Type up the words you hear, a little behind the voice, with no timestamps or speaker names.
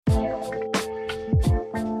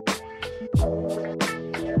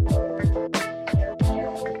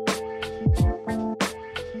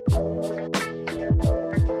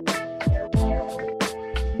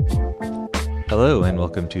Hello, and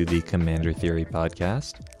welcome to the Commander Theory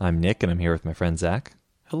podcast. I'm Nick, and I'm here with my friend Zach.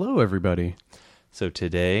 Hello, everybody. So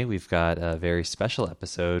today we've got a very special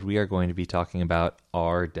episode. We are going to be talking about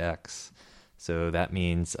our decks. So that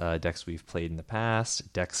means decks we've played in the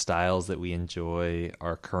past, deck styles that we enjoy,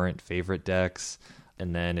 our current favorite decks,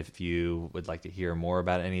 and then if you would like to hear more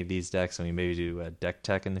about any of these decks, and we maybe do a deck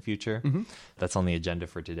tech in the future, that's on the agenda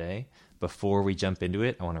for today. Before we jump into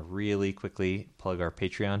it, I want to really quickly plug our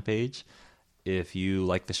Patreon page. If you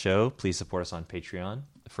like the show, please support us on Patreon.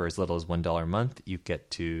 For as little as $1 a month, you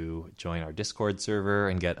get to join our Discord server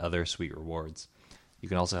and get other sweet rewards. You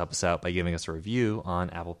can also help us out by giving us a review on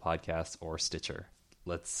Apple Podcasts or Stitcher.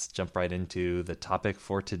 Let's jump right into the topic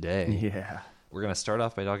for today. Yeah. We're going to start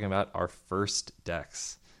off by talking about our first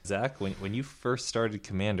decks. Zach, when you first started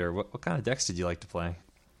Commander, what kind of decks did you like to play?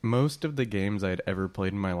 Most of the games I'd ever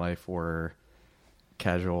played in my life were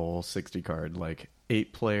casual 60 card, like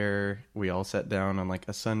 8-player. We all sat down on like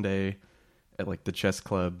a Sunday at like the chess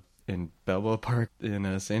club in Balboa Park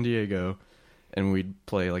in San Diego, and we'd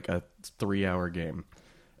play like a 3-hour game.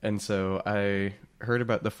 And so I heard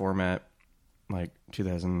about the format like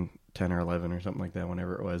 2010 or 11 or something like that,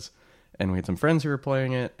 whenever it was. And we had some friends who were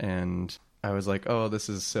playing it, and I was like, oh, this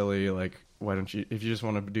is silly. Like, why don't you, if you just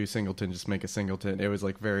want to do singleton, just make a singleton. It was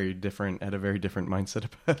like very different, had a very different mindset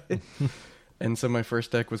about it. And so my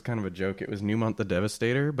first deck was kind of a joke. It was Newmont the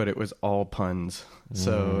Devastator, but it was all puns.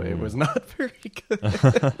 So it was not very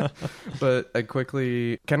good. But I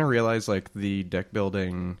quickly kind of realized like the deck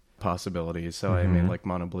building possibilities. So I made like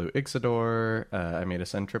Mono Blue Ixodor. I made a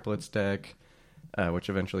Sun Triplets deck, which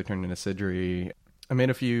eventually turned into Sidri. I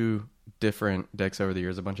made a few different decks over the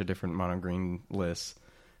years, a bunch of different mono green lists.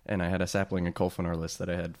 And I had a Sapling and Kolfinar list that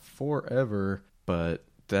I had forever. But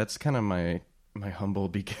that's kind of my humble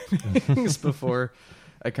beginnings before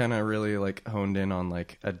I kind of really like honed in on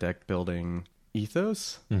like a deck building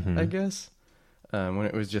ethos, I guess. When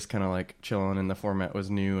it was just kind of like chilling and the format was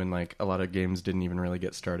new and like a lot of games didn't even really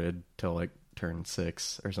get started till like turn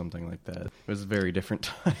 6 or something like that. It was a very different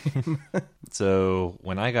time. So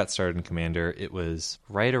when I got started in Commander, it was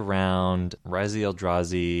right around Rise of the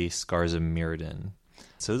Eldrazi, Scars of Mirrodin.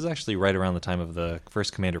 So this is actually right around the time of the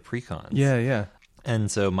first Commander precons. Yeah.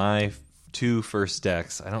 And so my two first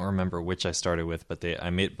decks, I don't remember which I started with, but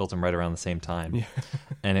built them right around the same time. Yeah.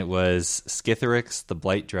 And it was Skithiryx, the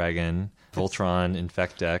Blight Dragon, Voltron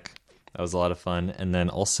Infect deck. That was a lot of fun. And then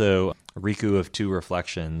also Riku of Two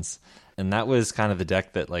Reflections. And that was kind of the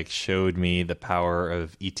deck that like showed me the power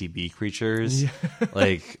of ETB creatures. Yeah.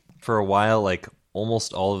 Like for a while, like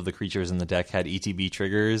almost all of the creatures in the deck had ETB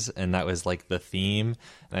triggers, and that was like the theme.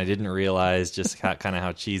 And I didn't realize just kind of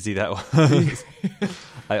how cheesy that was.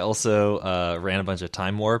 I also ran a bunch of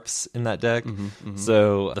Time Warps in that deck.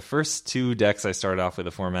 So the first two decks I started off with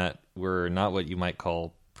the format were not what you might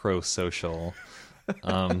call pro-social.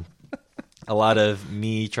 A lot of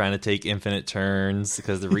me trying to take infinite turns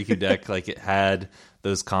because the Riku deck, like it had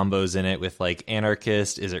those combos in it with like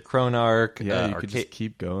Anarchist, is it Chronarch? Yeah, you could just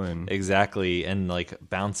keep going. Exactly. And like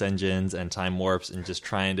bounce engines and time warps and just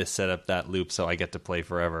trying to set up that loop so I get to play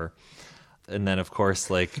forever. And then, of course,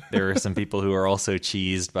 like there are some people who are also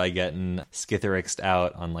cheesed by getting Skithiryxed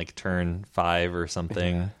out on like turn 5 or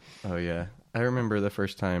something. Yeah. Oh, yeah. I remember the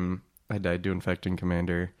first time I died to Infecting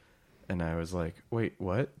Commander, and I was like, wait,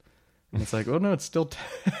 what? And it's like, oh, no, it's still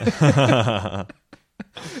 10.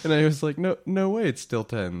 And I was like, no way, it's still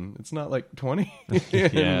 10. It's not like 20.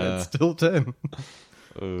 Yeah. It's still 10.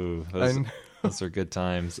 Ooh, those are good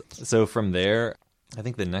times. So from there, I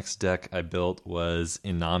think the next deck I built was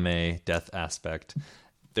Iname Death Aspect.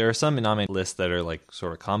 There are some Iname lists that are like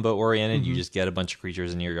sort of combo oriented. You just get a bunch of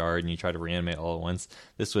creatures in your yard and you try to reanimate all at once.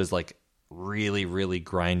 This was like really, really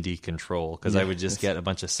grindy control because I would just get a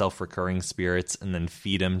bunch of self-recurring spirits and then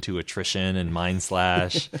feed them to attrition and Mind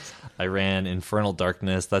Slash. I ran Infernal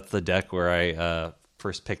Darkness. That's the deck where I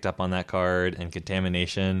first picked up on that card, and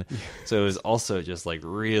Contamination. So it was also just like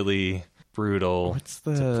really brutal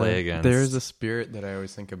to play against. There's a spirit that I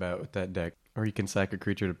always think about with that deck. Or you can sack a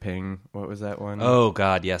creature to ping. What was that one? Oh,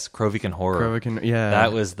 God, yes. Krovikan Horror. Krovikan, yeah.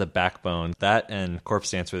 That was the backbone. That and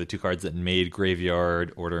Corpse Dance were the two cards that made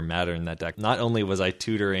Graveyard Order matter in that deck. Not only was I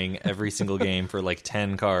tutoring every single game for like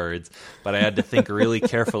 10 cards, but I had to think really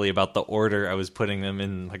carefully about the order I was putting them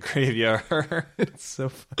in the graveyard. It's so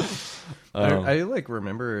fun. I like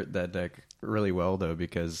remember that deck really well, though,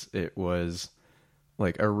 because it was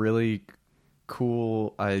like a really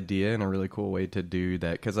cool idea and a really cool way to do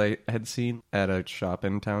that, because I had seen at a shop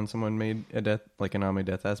in town someone made a death, like an Ame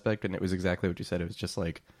death aspect, and it was exactly what you said. It was just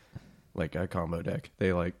like a combo deck.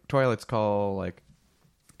 They like Twilight's Call, like,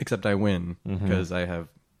 except I win because I have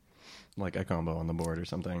like a combo on the board or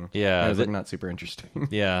something. Yeah, it was like not super interesting.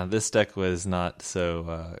 Yeah, this deck was not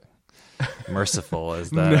so merciful as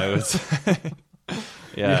that. I was.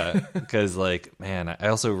 Yeah, because like, man, I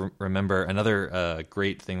also remember another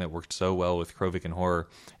great thing that worked so well with Krovic and Horror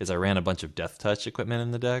is I ran a bunch of Death Touch equipment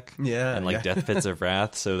in the deck. Yeah, and like Death Pits of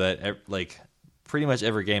Wrath, so that like pretty much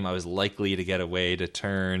every game I was likely to get a way to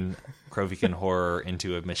turn Krovic and Horror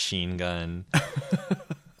into a machine gun.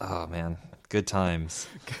 Oh man, good times.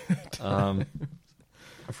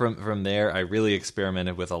 From there, I really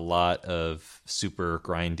experimented with a lot of super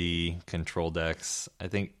grindy control decks. I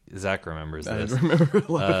think Zach remembers this. I remember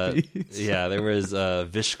a lot of these. Yeah, there was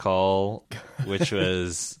Vishkal, which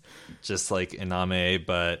was just like Iname,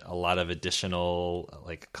 but a lot of additional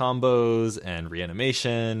like combos and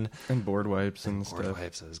reanimation. And board wipes and stuff. Board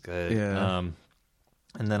wipes was good. Yeah.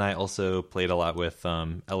 And then I also played a lot with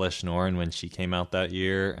Elish Norn when she came out that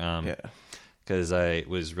year. Yeah. Because I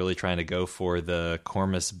was really trying to go for the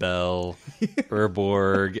Cormus Bell,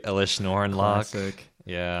 Urborg, Elish Norn lock. Classic.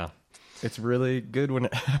 Yeah. It's really good when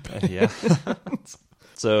it happens. Yeah.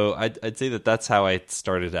 So I'd say that that's how I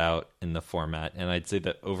started out in the format. And I'd say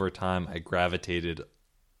that over time I gravitated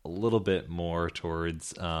a little bit more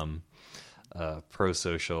towards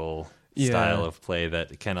pro-social style of play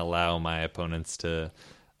that can allow my opponents to...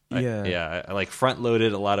 I like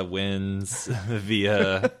front-loaded a lot of wins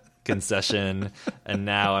via... concession, and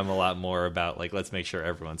now I'm a lot more about like, let's make sure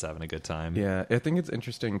everyone's having a good time. Yeah, I think it's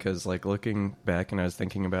interesting because like looking back, and I was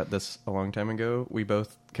thinking about this a long time ago, we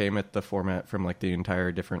both came at the format from like the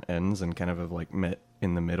entire different ends and kind of have like met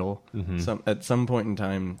in the middle. At some point in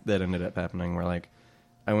time that ended up happening where like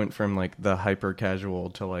I went from like the hyper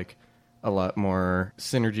casual to like a lot more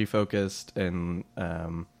synergy focused and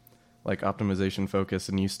like optimization focused,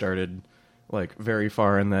 and you started like very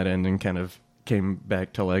far in that end and kind of came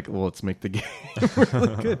back to like, well, let's make the game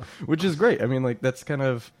really good, which is great. I mean, like that's kind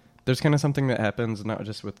of, there's kind of something that happens not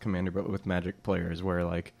just with Commander but with Magic players where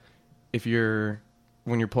like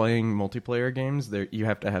when you're playing multiplayer games, there you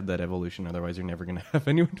have to have that evolution, otherwise you're never going to have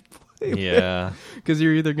anyone to play with. Because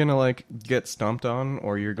you're either going to like get stomped on,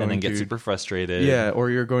 or you're going and then get super frustrated. Yeah,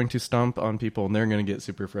 or you're going to stomp on people and they're going to get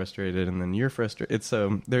super frustrated, and then you're frustrated. It's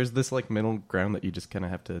there's this like middle ground that you just kind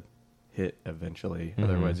of have to hit eventually,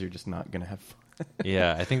 otherwise you're just not gonna have fun.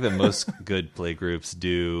 Yeah, I think that most good play groups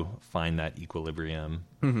do find that equilibrium.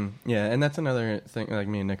 Yeah, and that's another thing, like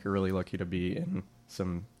me and Nick are really lucky to be in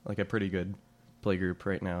some like a pretty good play group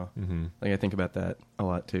right now. Like I think about that a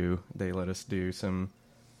lot too. They let us do some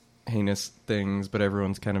heinous things, but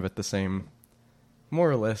everyone's kind of at the same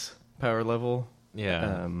more or less power level.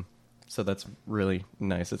 So that's really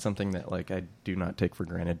nice. It's something that like I do not take for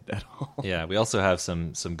granted at all. Yeah, we also have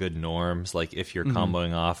some good norms. Like if you're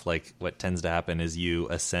comboing off, like what tends to happen is you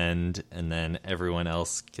ascend and then everyone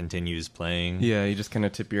else continues playing. Yeah, you just kind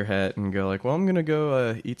of tip your hat and go like, well, I'm going to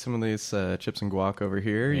go eat some of these chips and guac over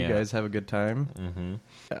here. You guys have a good time.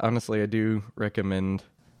 Honestly, I do recommend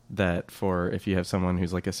that for if you have someone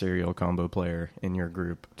who's like a serial combo player in your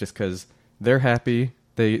group, just because they're happy.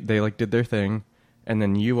 They like did their thing. And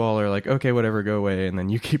then you all are like, okay, whatever, go away, and then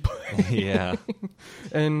you keep playing. Yeah.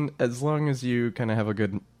 And as long as you kind of have a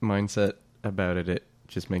good mindset about it, it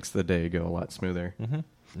just makes the day go a lot smoother.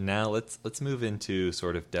 Now let's move into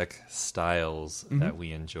sort of deck styles that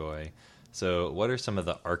we enjoy. So what are some of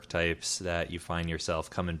the archetypes that you find yourself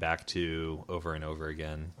coming back to over and over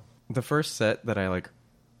again? The first set that I like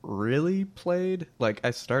really played, like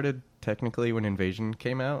I started technically when Invasion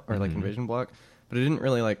came out, or like Invasion Block, but I didn't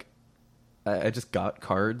really like... I just got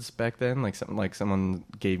cards back then, like someone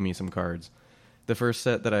gave me some cards. The first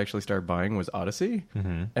set that I actually started buying was Odyssey,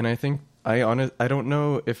 and I think I don't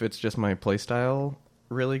know if it's just my playstyle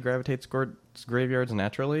really gravitates towards graveyards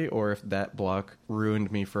naturally, or if that block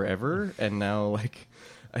ruined me forever, and now like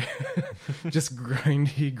just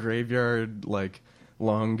grindy graveyard like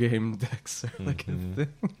long game decks are like a thing.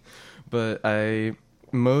 But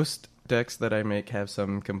most decks that I make have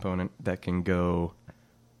some component that can go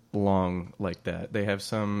long like that. They have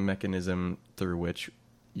some mechanism through which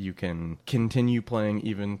you can continue playing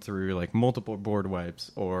even through like multiple board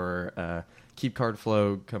wipes, or keep card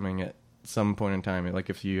flow coming at some point in time, like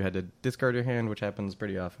if you had to discard your hand, which happens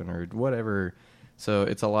pretty often, or whatever. So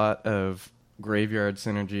it's a lot of graveyard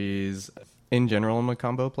synergies. In general, I'm a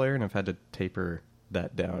combo player and I've had to taper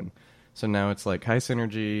that down. So now it's like high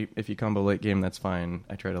synergy. If you combo late game, that's fine.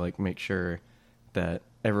 I try to like make sure that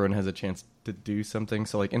everyone has a chance to do something.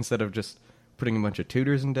 So like instead of just putting a bunch of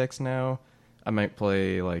tutors in decks now, I might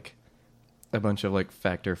play like a bunch of like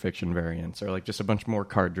fact or fiction variants, or like just a bunch more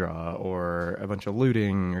card draw, or a bunch of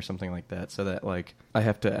looting or something like that, so that like I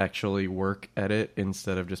have to actually work at it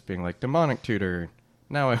instead of just being like demonic tutor.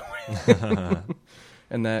 Now I win.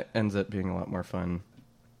 And that ends up being a lot more fun.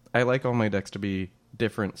 I like all my decks to be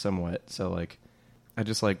different somewhat, so like I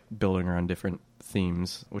just like building around different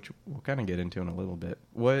themes, which we'll kind of get into in a little bit.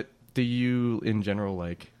 What do you in general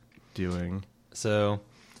like doing? So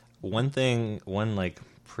one like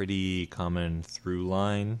pretty common through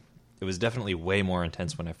line, it was definitely way more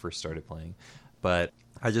intense when I first started playing, but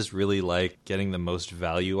I just really like getting the most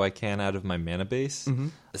value I can out of my mana base. Mm-hmm.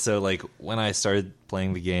 So like when I started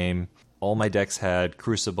playing the game, all my decks had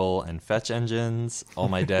Crucible and Fetch engines. All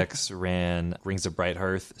my decks ran Rings of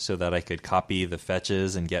Brighthearth so that I could copy the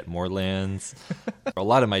fetches and get more lands. A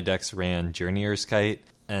lot of my decks ran Journeyer's Kite,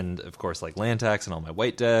 and of course like land tax in all my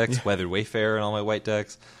white decks, Weathered Wayfarer in all my white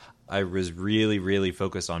decks. I was really, really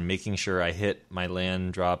focused on making sure I hit my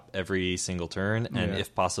land drop every single turn, and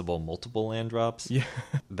if possible, multiple land drops. Yeah.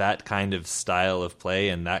 That kind of style of play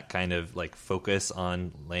and that kind of like focus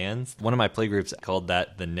on lands. One of my playgroups called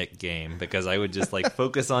that the Nick game, because I would just like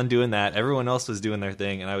focus on doing that. Everyone else was doing their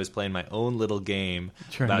thing, and I was playing my own little game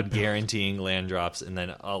about guaranteeing land drops, and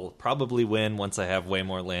then I'll probably win once I have way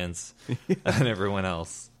more lands than everyone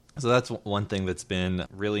else. So that's one thing that's been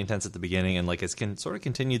really intense at the beginning, and like it's sort of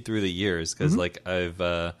continued through the years, because like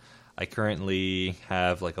I currently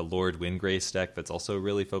have like a Lord Windgrace deck that's also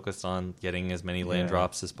really focused on getting as many land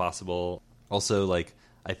drops as possible. Also, like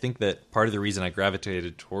I think that part of the reason I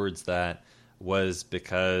gravitated towards that was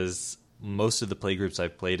because most of the playgroups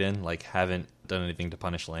I've played in like haven't done anything to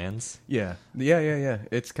punish lands. Yeah.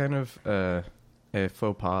 It's kind of a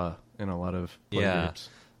faux pas in a lot of playgroups.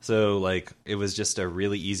 So, like, it was just a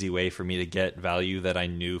really easy way for me to get value that I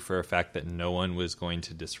knew for a fact that no one was going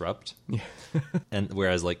to disrupt. Yeah. And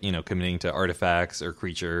whereas, like, you know, committing to artifacts or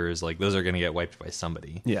creatures, like, those are going to get wiped by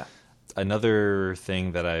somebody. Yeah. Another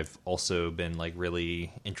thing that I've also been, like,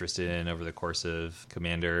 really interested in over the course of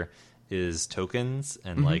Commander is tokens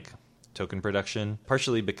and, like, token production.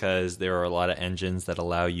 Partially because there are a lot of engines that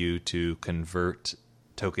allow you to convert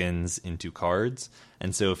tokens into cards,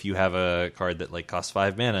 and so if you have a card that like costs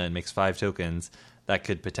 5 mana and makes 5 tokens, that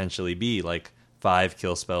could potentially be like 5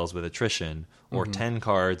 kill spells with attrition, or 10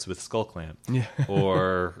 cards with Skull Clamp,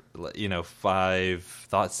 or you know 5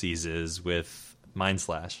 Thought Seizes with Mind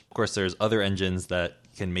Slash. Of course, there's other engines that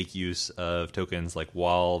can make use of tokens like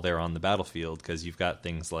while they're on the battlefield, because you've got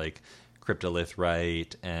things like Cryptolith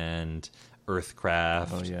Rite and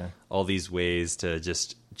Earthcraft, all these ways to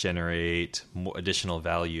just generate more additional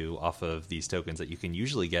value off of these tokens that you can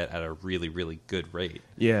usually get at a really, really good rate.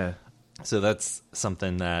 Yeah. So that's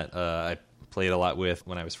something that I played a lot with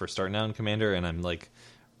when I was first starting out in Commander, and I'm like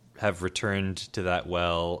have returned to that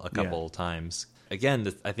well a couple times.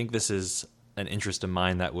 Again, I think this is an interest of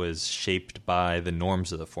mine that was shaped by the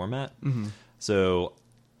norms of the format. Mm-hmm. So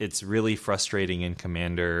it's really frustrating in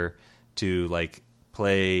Commander to like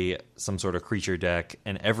play some sort of creature deck,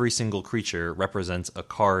 and every single creature represents a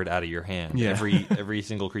card out of your hand. Yeah. Every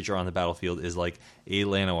single creature on the battlefield is like a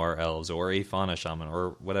Llanowar Elves or a Fauna Shaman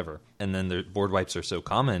or whatever. And then the board wipes are so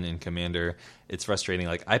common in Commander, it's frustrating.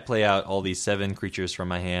 Like, I play out all these 7 creatures from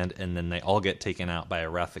my hand, and then they all get taken out by a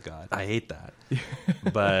Wrath of God. I hate that.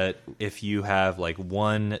 But if you have like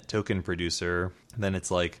one token producer, then it's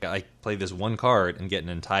like I play this one card and get an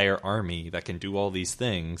entire army that can do all these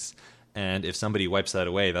things. And if somebody wipes that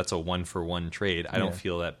away, that's a 1-for-1 trade. I don't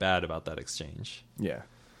feel that bad about that exchange. Yeah.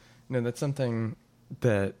 No, that's something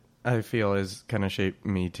that I feel has kind of shaped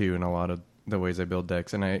me, too, in a lot of the ways I build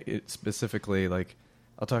decks. And it specifically, like,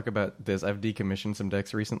 I'll talk about this. I've decommissioned some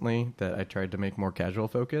decks recently that I tried to make more casual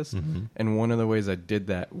focus. Mm-hmm. And one of the ways I did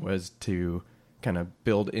that was to kind of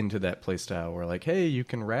build into that playstyle where, like, hey, you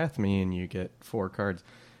can Wrath me and you get 4 cards.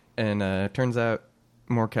 And it turns out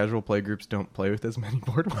more casual play groups don't play with as many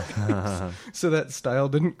board wipes. So that style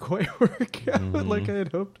didn't quite work out like I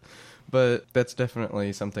had hoped. But that's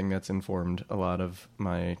definitely something that's informed a lot of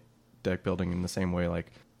my deck building in the same way.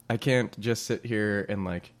 Like, I can't just sit here and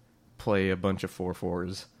like play a bunch of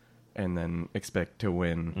 4/4s and then expect to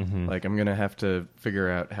win. Mm-hmm. Like, I'm going to have to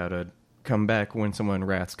figure out how to come back when someone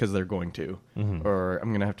rats because they're going to. Mm-hmm. Or I'm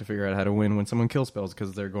going to have to figure out how to win when someone kill spells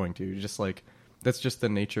because they're going to. Just like, that's just the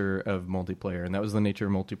nature of multiplayer, and that was the nature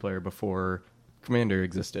of multiplayer before Commander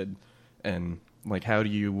existed. And like, how do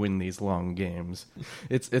you win these long games?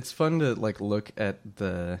 It's fun to like look at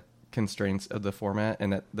the constraints of the format,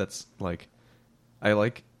 and that's like, I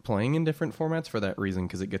like playing in different formats for that reason,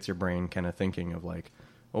 because it gets your brain kind of thinking of like,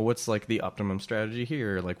 well, what's like the optimum strategy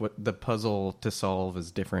here? Like what the puzzle to solve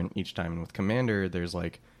is different each time. And with Commander, there's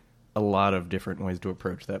like a lot of different ways to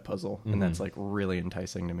approach that puzzle. And that's like really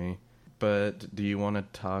enticing to me. But do you want to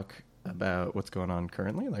talk about what's going on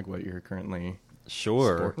currently? Like what you're currently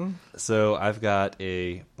sporting? So I've got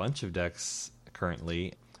a bunch of decks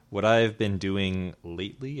currently. What I've been doing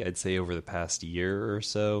lately, I'd say over the past year or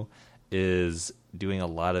so, is doing a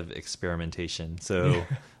lot of experimentation. So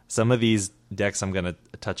some of these decks I'm going to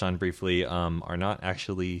touch on briefly are not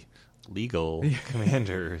actually legal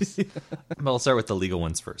commanders. But I'll start with the legal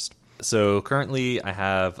ones first. So currently I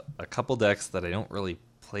have a couple decks that I don't really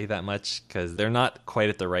play that much because they're not quite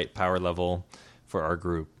at the right power level for our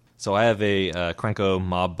group. So I have a Krenko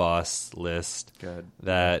Mob Boss list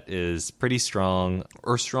that is pretty strong,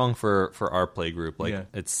 or strong for our play group. Like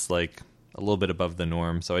it's like a little bit above the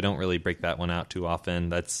norm, so I don't really break that one out too often.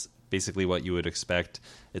 That's basically what you would expect.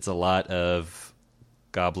 It's a lot of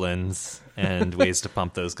goblins and ways to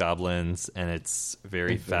pump those goblins, and it's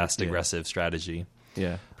very fast, aggressive strategy.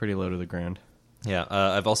 Yeah, pretty low to the ground. Yeah,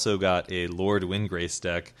 I've also got a Lord Windgrace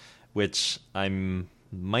deck, which I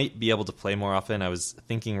might be able to play more often. I was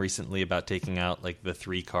thinking recently about taking out like the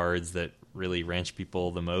 3 cards that really ranch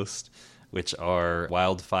people the most, which are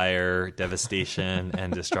Wildfire, Devastation,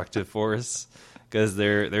 and Destructive Force, because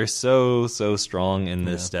they're so strong in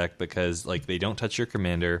this deck because like they don't touch your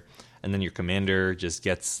commander, and then your commander just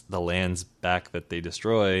gets the lands back that they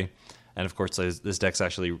destroy, and of course this deck's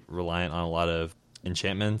actually reliant on a lot of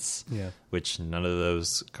enchantments, which none of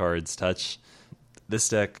those cards touch. This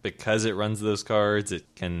deck, because it runs those cards, it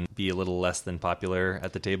can be a little less than popular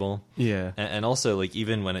at the table. Yeah, and also like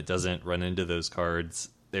even when it doesn't run into those cards,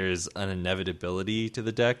 there's an inevitability to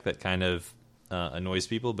the deck that kind of annoys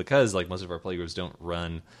people because like most of our playgroups don't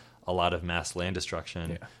run a lot of mass land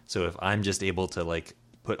destruction. So if I'm just able to like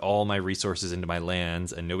put all my resources into my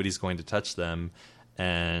lands and nobody's going to touch them,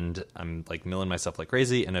 and I'm like milling myself like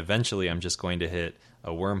crazy, and eventually I'm just going to hit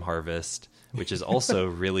a Worm Harvest, which is also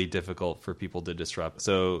really difficult for people to disrupt.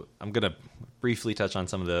 So I'm going to briefly touch on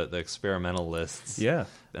some of the experimental lists. Yeah.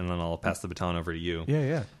 And then I'll pass the baton over to you.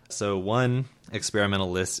 Yeah. So one experimental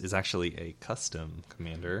list is actually a custom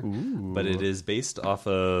commander, but it is based off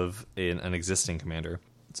of an existing commander.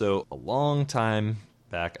 So a long time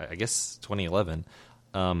back, I guess 2011,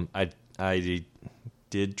 I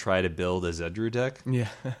did try to build a Zedru deck. Yeah.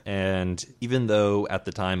 And even though at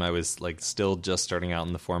the time I was like still just starting out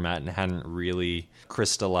in the format and hadn't really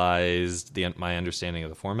crystallized my understanding of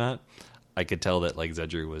the format, I could tell that like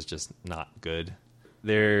Zedru was just not good.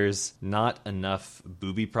 There's not enough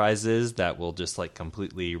booby prizes that will just like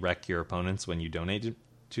completely wreck your opponents when you donate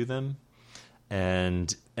to them.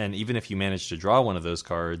 And even if you manage to draw one of those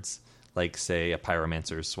cards, like say a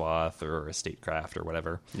Pyromancer's Swath or a Statecraft or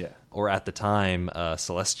whatever. Yeah. Or at the time,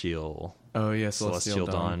 Celestial. Oh yeah, Celestial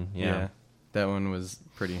Dawn. Yeah. That one was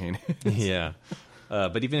pretty heinous. Yeah.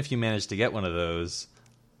 But even if you manage to get one of those,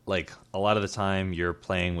 like a lot of the time you're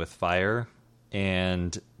playing with fire,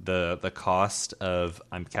 and the cost of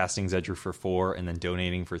I'm casting Zedru for 4 and then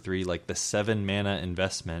donating for 3, like the 7 mana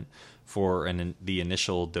investment for the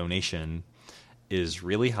initial donation is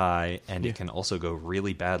really high, and it can also go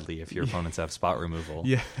really badly if your opponents have spot removal.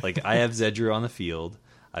 Yeah. Like I have Zedru on the field,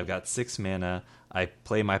 I've got 6 mana, I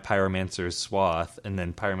play my Pyromancer's Swath, and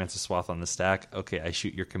then Pyromancer's Swath on the stack. Okay, I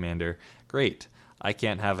shoot your commander. Great. I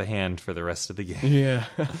can't have a hand for the rest of the game. Yeah.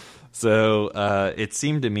 So it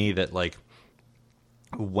seemed to me that like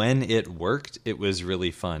when it worked, it was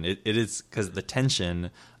really fun. It is because the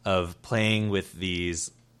tension of playing with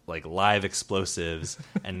these like live explosives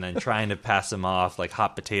and then trying to pass them off like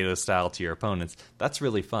hot potato style to your opponents, that's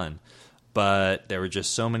really fun. But there were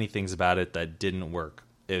just so many things about it that didn't work.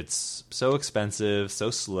 It's so expensive, so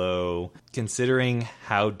slow. Considering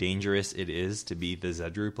how dangerous it is to be the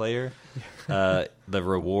Zedru player, the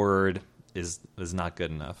reward is not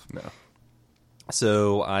good enough. No.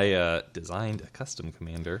 So I designed a custom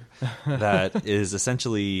commander that is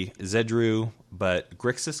essentially Zedru, but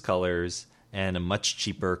Grixis colors and a much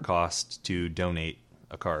cheaper cost to donate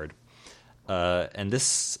a card. And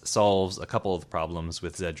this solves a couple of problems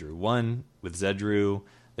with Zedru. One, with Zedru,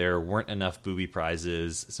 there weren't enough booby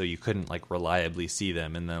prizes, so you couldn't like reliably see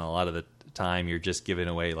them. And then a lot of the time you're just giving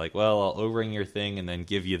away like, well, I'll O-ring your thing and then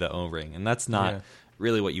give you the O-ring. And that's not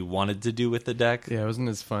really what you wanted to do with the deck. Yeah, it wasn't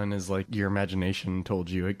as fun as like your imagination told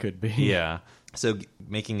you it could be. Yeah. So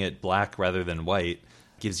making it black rather than white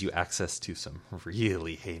gives you access to some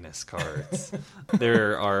really heinous cards.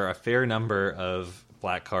 There are a fair number of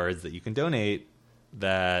black cards that you can donate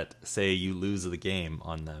that say you lose the game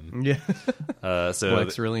on them. Yeah. So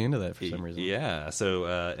Black's really into that for some reason. Yeah.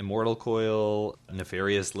 So Immortal Coil,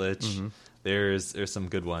 Nefarious Lich. There's some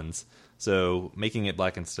good ones. So making it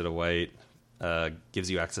black instead of white gives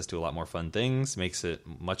you access to a lot more fun things. Makes it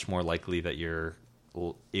much more likely that you're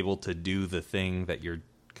able to do the thing that your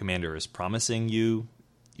commander is promising you'll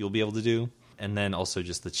be able to do. And then also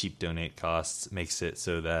just the cheap donate costs makes it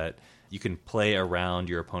so that you can play around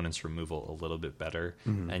your opponent's removal a little bit better,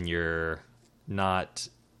 and you're not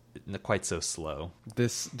quite so slow.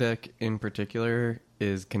 This deck in particular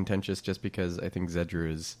is contentious just because I think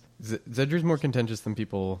Zedru's more contentious than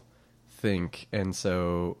people think, and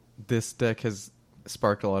so this deck has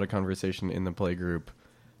sparked a lot of conversation in the play group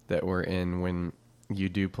that we're in when you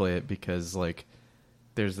do play it, because like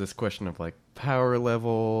there's this question of like power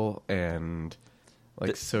level and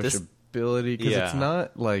like sociability, because it's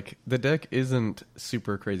not like the deck isn't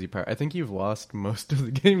super crazy power. I think you've lost most of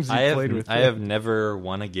the games you've played with it. I have never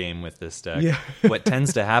won a game with this deck. Yeah. What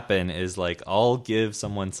tends to happen is like I'll give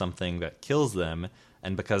someone something that kills them,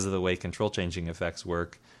 and because of the way control changing effects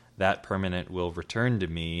work, that permanent will return to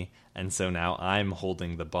me, and so now I'm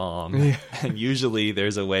holding the bomb. Yeah. And usually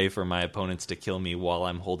there's a way for my opponents to kill me while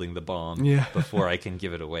I'm holding the bomb before I can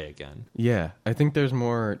give it away again. Yeah, I think there's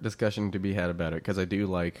more discussion to be had about it, because I do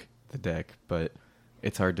like the deck, but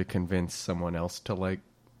it's hard to convince someone else to like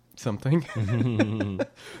something.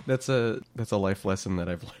 That's a life lesson that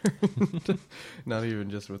I've learned. Not even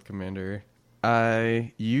just with Commander.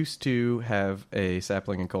 I used to have a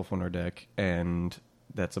Sapling and Kolfonor deck, and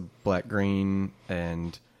that's a black-green,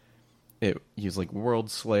 and it used like World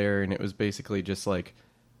Slayer, and it was basically just like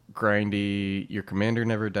grindy, your commander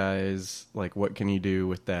never dies, like what can you do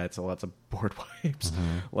with that? So lots of board wipes,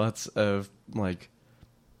 lots of like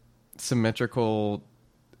symmetrical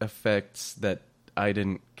effects that I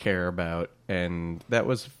didn't care about, and that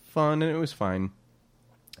was fun, and it was fine.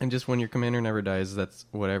 And just when your commander never dies, that's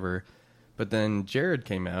whatever. But then Jared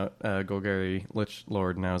came out, Golgari Lich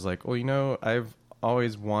Lord, and I was like, well, you know, I've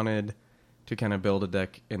always wanted to kind of build a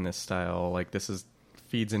deck in this style. Like this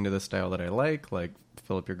feeds into the style that I like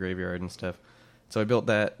fill up your graveyard and stuff. So I built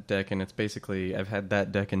that deck, and it's basically, I've had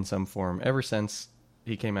that deck in some form ever since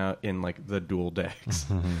he came out in like the dual decks.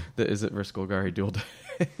 The Izzet vs Golgari dual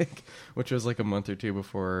deck, which was like a month or two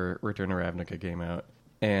before Return of Ravnica came out.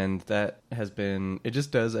 And that has been, it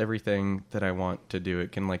just does everything that I want to do.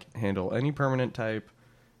 It can like handle any permanent type.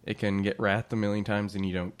 It can get Wrath a million times and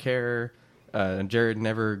you don't care. Jared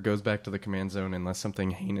never goes back to the command zone unless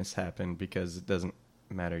something heinous happened, because it doesn't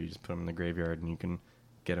matter. You just put him in the graveyard and you can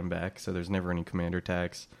get him back. So there's never any commander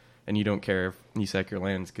attacks. And you don't care if you sack your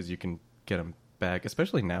lands, because you can get them back.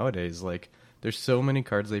 Especially nowadays, like there's so many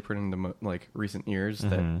cards they put into like recent years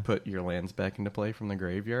that put your lands back into play from the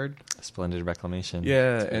graveyard. Splendid Reclamation.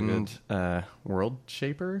 Yeah, and World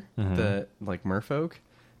Shaper, the like Merfolk,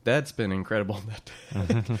 that's been incredible.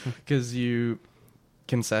 Because you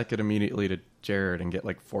can sack it immediately to Jared and get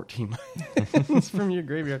like 14 lands from your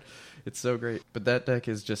graveyard. It's so great. But that deck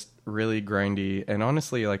is just really grindy, and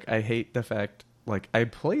honestly, like I hate the fact, like I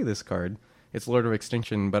play this card, it's Lord of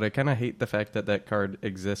Extinction, but I kind of hate the fact that card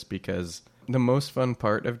exists, because the most fun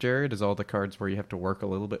part of Jared is all the cards where you have to work a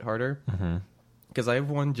little bit harder. Because I've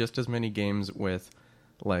won just as many games with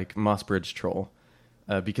like Mossbridge Troll,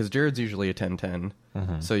 because Jared's usually a 10-10,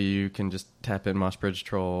 so you can just tap in Mossbridge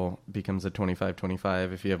Troll, becomes a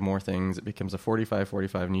 25-25. If you have more things, it becomes a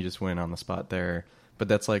 45-45, and you just win on the spot there. But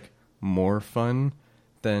that's like more fun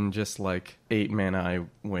than just like 8 mana I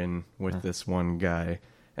win with this one guy.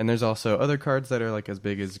 And there's also other cards that are like as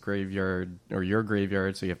big as Graveyard or your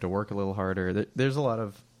Graveyard, so you have to work a little harder. There's a lot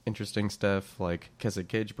of interesting stuff like Kesed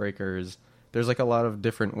Cage Breakers. There's like a lot of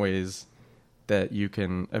different ways that you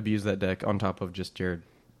can abuse that deck on top of just Jared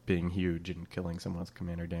being huge and killing someone's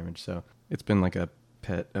commander damage. So it's been like a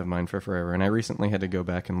pet of mine for forever. And I recently had to go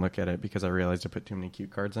back and look at it because I realized I put too many cute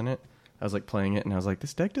cards in it. I was like playing it and I was like,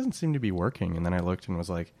 this deck doesn't seem to be working. And then I looked and was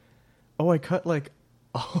like, oh, I cut like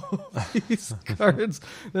all these cards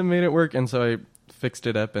that made it work. And so I fixed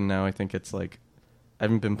it up, and now I think it's like, I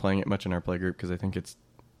haven't been playing it much in our play group because I think it's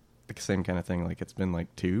the same kind of thing. Like it's been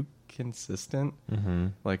like too consistent.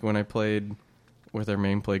 Like when I played with our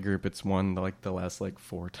main play group, it's won like the last like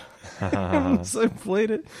 4 times I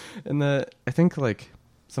played it. And I think like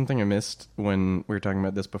something I missed when we were talking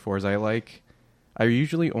about this before is I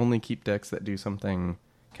usually only keep decks that do something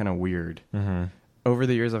kind of weird. Over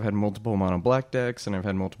the years, I've had multiple mono black decks, and I've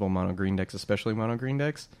had multiple mono green decks, especially mono green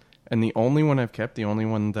decks. And the only one I've kept, the only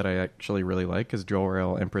one that I actually really like, is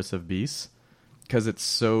Jor-El, Empress of Beasts, because it's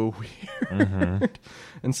so weird.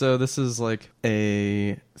 And so this is like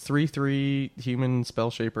a 3/3 human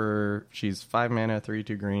spell shaper. She's 5 mana,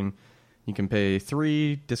 3/2 green. You can pay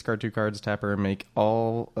 3, discard 2 cards, tap her, and make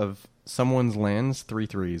all of someone's lands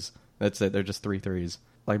 3/3s. That's it. They're just 3/3s.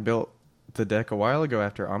 I built the deck a while ago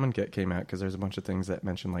after Amonkhet came out because there's a bunch of things that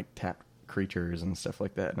mention like tap creatures and stuff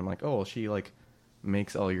like that. And I'm like, oh, well, she like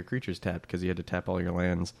makes all your creatures tapped because you had to tap all your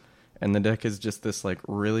lands. And the deck is just this like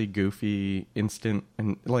really goofy instant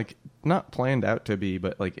and like not planned out to be,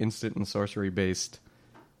 but like instant and sorcery based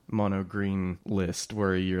mono green list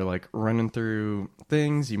where you're like running through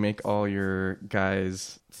things. You make all your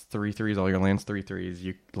guys 3/3s, all your lands 3/3s.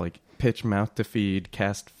 You like pitch mouth to feed,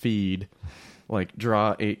 cast feed, like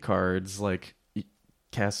draw 8 cards, like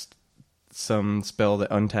cast some spell that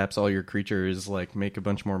untaps all your creatures, like make a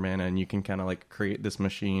bunch more mana, and you can kind of like create this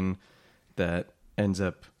machine that ends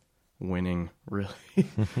up winning really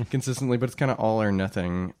consistently, but it's kind of all or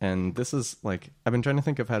nothing. And this is like, I've been trying to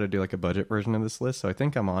think of how to do like a budget version of this list, so I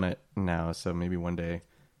think I'm on it now, so maybe one day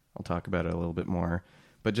I'll talk about it a little bit more.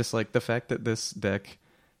 But just like the fact that this deck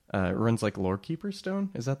runs like Lorekeeper Stone,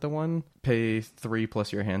 is that the one? Pay 3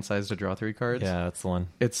 plus your hand size to draw 3 cards. Yeah, that's the one.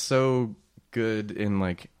 It's so good in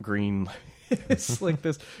like green. It's like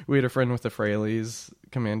this. We had a friend with the Freyalise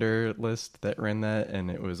commander list that ran that, and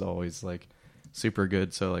it was always like super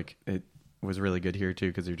good. So like it was really good here too,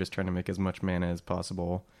 because you're just trying to make as much mana as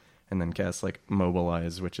possible, and then cast like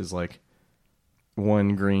Mobilize, which is like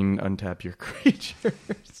 1 green, untap your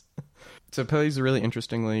creatures. So it plays really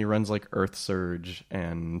interestingly. Runs like Earth Surge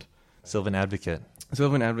and Sylvan Advocate.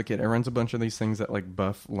 Sylvan Advocate. It runs a bunch of these things that like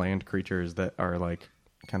buff land creatures that are like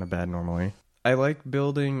kind of bad normally. I like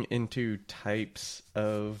building into types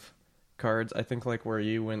of cards. I think like where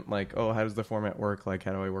you went like, oh, how does the format work? Like,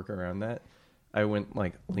 how do I work around that? I went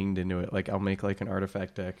like leaned into it. Like I'll make like an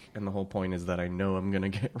artifact deck, and the whole point is that I know I'm gonna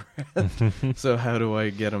get red. So how do I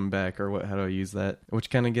get them back, or what? How do I use that? Which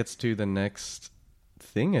kind of gets to the next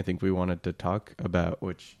thing I think we wanted to talk about,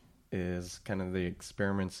 which is kind of the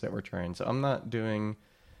experiments that we're trying. So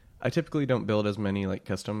I typically don't build as many like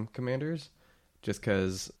custom commanders, just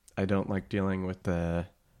because I don't like dealing with the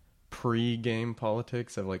pre-game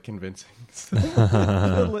politics of like convincing someone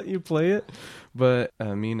to let you play it. But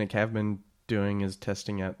me and Nick have been doing is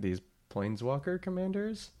testing out these Planeswalker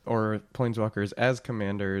commanders, or Planeswalkers as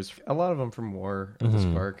commanders. A lot of them from War of the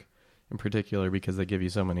Spark in particular, because they give you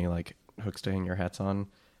so many like hooks to hang your hats on.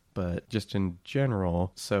 But just in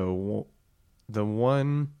general, so the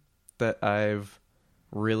one that I've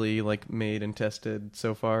really like made and tested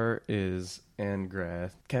so far is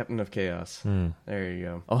Angrath, Captain of Chaos. There you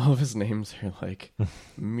go. All of his names are like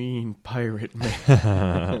mean pirate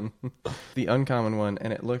man. The uncommon one,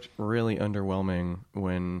 and it looked really underwhelming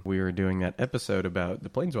when we were doing that episode about the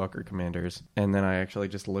Planeswalker commanders. And then I actually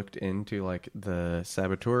just looked into like the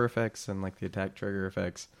Saboteur effects and like the attack trigger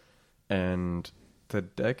effects, and the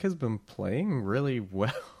deck has been playing really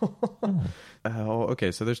well.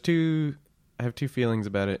 Okay, so I have 2 feelings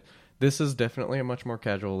about it. This is definitely a much more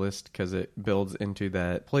casual list because it builds into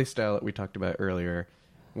that playstyle that we talked about earlier,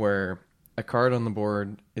 where a card on the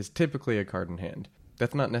board is typically a card in hand.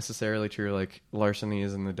 That's not necessarily true. Like Larceny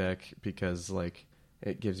is in the deck because like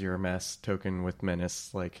it gives your mass token with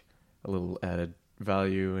Menace like a little added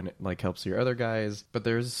value, and it like helps your other guys. But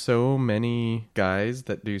there's so many guys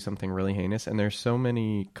that do something really heinous, and there's so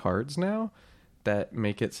many cards now that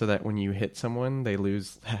make it so that when you hit someone, they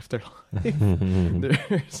lose half their life.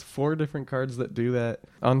 There's 4 different cards that do that,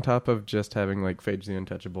 on top of just having like Phage the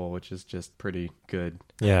Untouchable, which is just pretty good.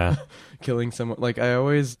 Yeah. Killing someone. Like I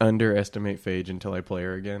always underestimate Phage until I play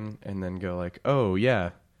her again, and then go like, oh yeah,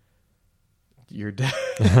 you're dead.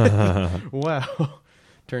 Wow.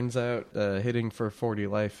 Turns out hitting for 40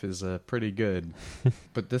 life is pretty good.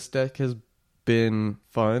 But this deck has been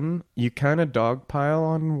fun. You kind of dogpile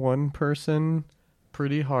on one person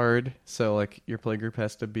pretty hard, so like your playgroup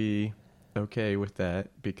has to be okay with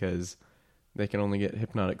that, because they can only get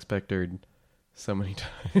Hypnotic Spectered so many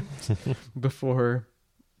times before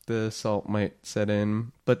the assault might set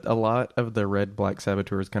in. But a lot of the red-black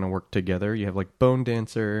saboteurs kind of work together. You have like Bone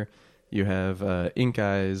Dancer, you have Ink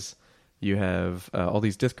Eyes, you have all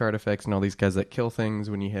these discard effects and all these guys that kill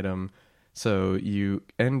things when you hit them. So you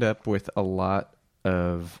end up with a lot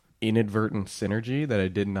of inadvertent synergy that I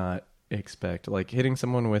did not expect. Like hitting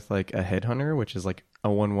someone with like a Headhunter, which is like a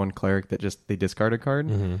 1/1 cleric that just they discard a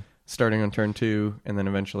card, starting on turn 2, and then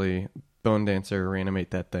eventually Bone Dancer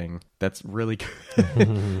reanimate that thing. That's really good.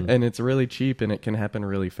 And it's really cheap, and it can happen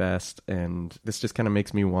really fast. And this just kind of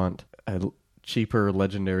makes me want a cheaper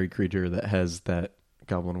legendary creature that has that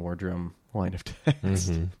Goblin War Drum line of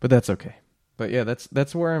text. But that's okay. But yeah,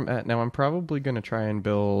 that's where I'm at now. I'm probably going to try and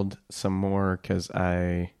build some more because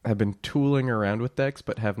I have been tooling around with decks,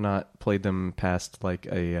 but have not played them past like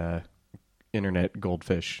a internet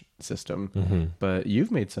goldfish system. But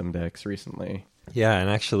you've made some decks recently. Yeah,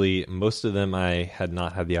 and actually, most of them I had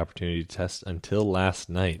not had the opportunity to test until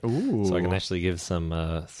last night. Ooh. So I can actually give some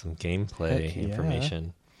gameplay Heck yeah.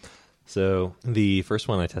 information. So the first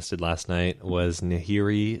one I tested last night was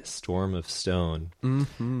Nahiri Storm of Stone.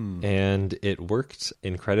 And it worked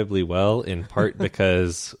incredibly well, in part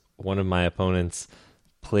because one of my opponents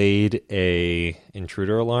played a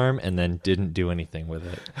intruder alarm and then didn't do anything with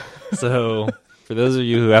it. So for those of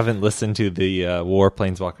you who haven't listened to the War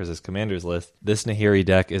Planeswalkers as Commanders list, this Nahiri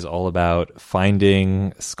deck is all about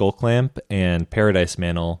finding Skullclamp and Paradise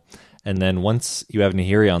Mantle, and then once you have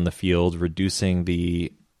Nahiri on the field, reducing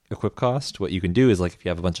the equip cost. What you can do is, like, if you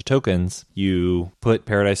have a bunch of tokens, you put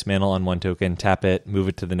Paradise Mantle on one token, tap it, move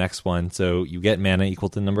it to the next one, so you get mana equal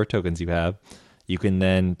to the number of tokens you have. You can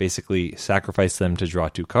then basically sacrifice them to draw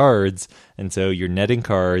 2 cards, and so you're netting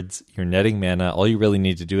cards, you're netting mana. All you really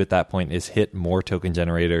need to do at that point is hit more token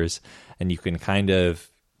generators, and you can kind of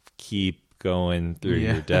keep going through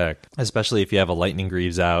your deck, especially if you have a Lightning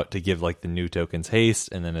Greaves out to give like the new tokens haste,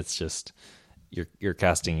 and then it's just you're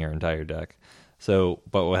casting your entire deck. So,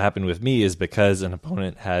 but what happened with me is because an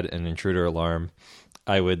opponent had an intruder alarm,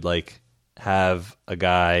 I would like have a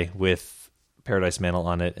guy with Paradise Mantle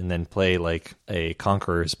on it and then play like a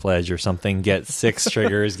Conqueror's Pledge or something, get 6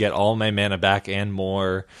 triggers, get all my mana back and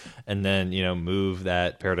more, and then, you know, move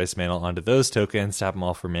that Paradise Mantle onto those tokens, tap them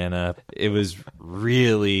all for mana. It was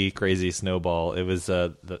really crazy snowball. It was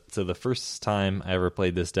so the first time I ever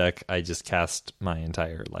played this deck, I just cast my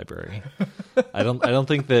entire library. I don't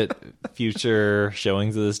think that future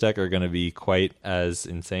showings of this deck are going to be quite as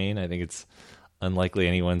insane. I think it's unlikely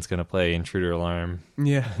anyone's going to play Intruder Alarm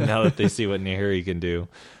now that they see what Nahiri can do.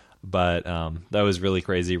 But that was really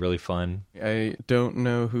crazy, really fun. I don't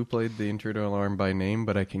know who played the Intruder Alarm by name,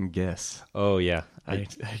 but I can guess. Oh, yeah.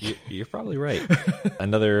 You're probably right.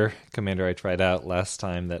 Another commander I tried out last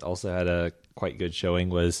time that also had a quite good showing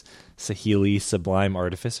was Saheeli Sublime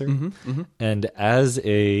Artificer. And as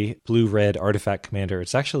a blue-red artifact commander,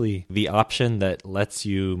 it's actually the option that lets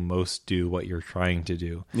you most do what you're trying to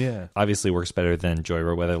do. Yeah. Obviously works better than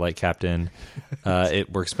Joyra Weatherlight Captain.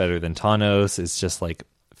 It works better than Tawnos. It's just like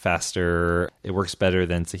faster. It works better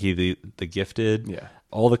than Saheeli the Gifted. Yeah.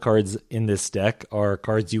 All the cards in this deck are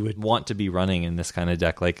cards you would want to be running in this kind of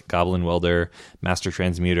deck, like Goblin Welder, Master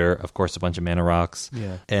Transmuter, of course, a bunch of mana rocks.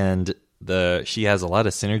 Yeah. And she has a lot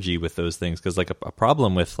of synergy with those things, because like a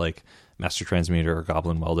problem with like Master Transmuter or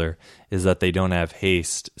Goblin Welder is that they don't have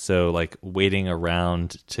haste. So like waiting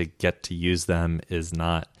around to get to use them is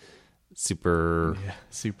not super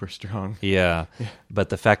strong. Yeah. But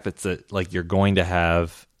the fact that like you're going to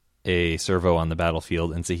have a servo on the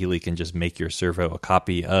battlefield, and Saheeli can just make your servo a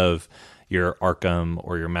copy of your Arkham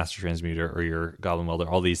or your Master Transmuter or your Goblin Welder,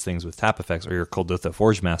 all these things with tap effects, or your Kuldotha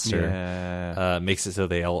Forge Master, makes it so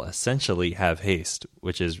they all essentially have haste,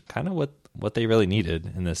 which is kind of what they really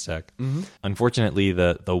needed in this deck. Unfortunately,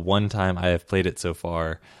 the one time I have played it so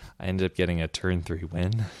far, I ended up getting a turn 3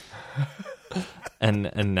 win.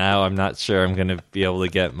 and now I'm not sure I'm going to be able to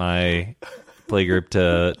get my playgroup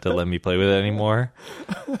to let me play with it anymore.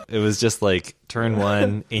 It was just like turn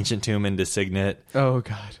 1, Ancient Tomb into Signet. Oh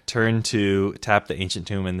god. Turn 2, tap the Ancient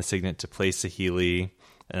Tomb and the Signet to play Saheeli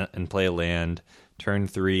and play a land. Turn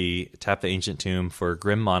 3, tap the Ancient Tomb for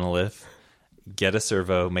Grim Monolith, get a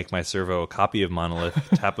servo, make my servo a copy of Monolith,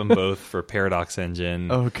 tap them both for Paradox Engine.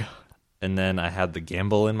 Oh god. And then I had the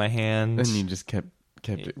Gamble in my hand. And you just kept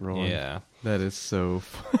it rolling. Yeah. That is so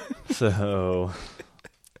fun. So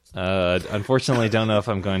unfortunately, don't know if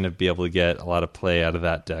I'm going to be able to get a lot of play out of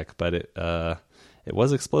that deck, but it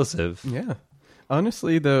was explosive. Yeah.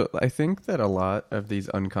 Honestly, though, I think that a lot of these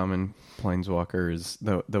uncommon planeswalkers,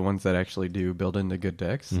 the ones that actually do build into good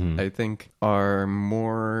decks, I think are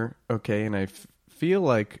more okay, and I feel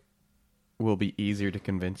like will be easier to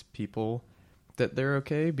convince people that they're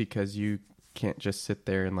okay, because you can't just sit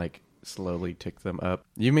there and like slowly tick them up.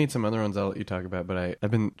 You made some other ones I'll let you talk about, but I've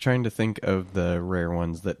been trying to think of the rare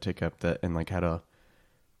ones that tick up that, and like how to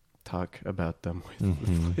talk about them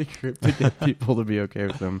with playgroup to get people to be okay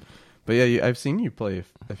with them. But yeah, I've seen you play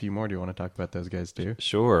a few more. Do you want to talk about those guys too?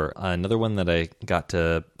 Sure. Another one that I got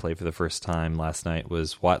to play for the first time last night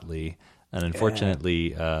was Watley. And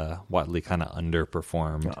unfortunately, Watley kind of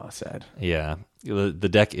underperformed. Oh, sad. Yeah. The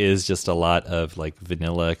deck is just a lot of like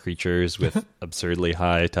vanilla creatures with absurdly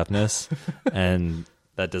high toughness. And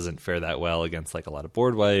that doesn't fare that well against like a lot of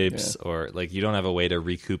board wipes, or like you don't have a way to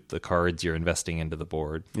recoup the cards you're investing into the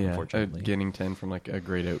board. Unfortunately, getting 10 from like a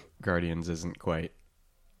Great Oak Guardians isn't quite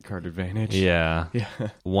card advantage. Yeah.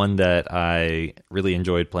 One that I really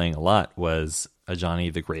enjoyed playing a lot was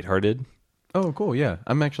Ajani the Great-Hearted. Oh, cool. Yeah.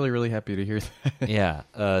 I'm actually really happy to hear that.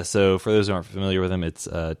 Yeah. So for those who aren't familiar with him, it's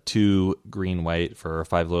 2 green-white for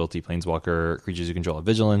 5 loyalty planeswalker. Creatures you control have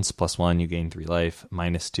vigilance. +1, you gain 3 life.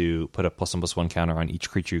 -2, put a +1/+1 counter on each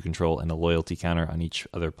creature you control and a loyalty counter on each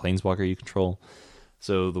other planeswalker you control.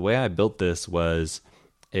 So the way I built this was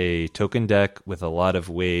a token deck with a lot of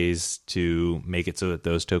ways to make it so that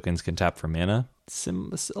those tokens can tap for mana.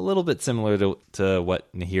 A little bit similar to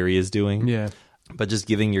what Nahiri is doing. Yeah. But just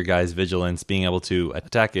giving your guys vigilance, being able to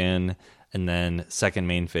attack in, and then second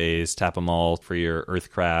main phase, tap them all for your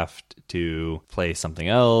Earthcraft to play something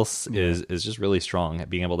else is just really strong.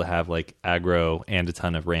 Being able to have like aggro and a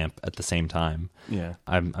ton of ramp at the same time. Yeah.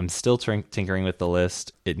 I'm still tinkering with the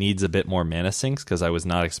list. It needs a bit more mana sinks because I was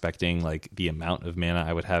not expecting like the amount of mana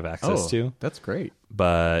I would have access to. That's great.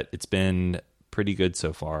 But it's been pretty good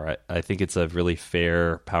so far. I think it's a really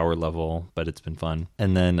fair power level, but it's been fun.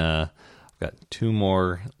 And then got 2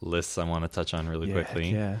 more lists I want to touch on really quickly.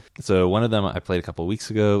 Yeah. So one of them I played a couple weeks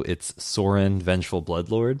ago. It's Sorin, Vengeful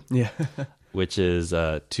Bloodlord. Yeah. Which is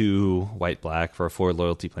 2 white-black for a 4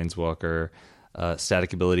 loyalty planeswalker.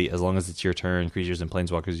 Static ability, as long as it's your turn, creatures and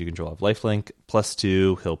planeswalkers you control have lifelink.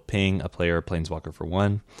 +2, he'll ping a player or planeswalker for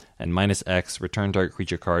 1. And -X, return target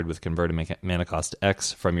creature card with converted mana cost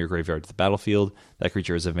X from your graveyard to the battlefield. That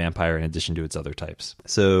creature is a vampire in addition to its other types.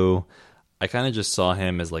 So I kind of just saw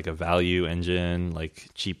him as like a value engine, like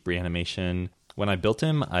cheap reanimation. When I built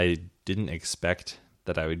him, I didn't expect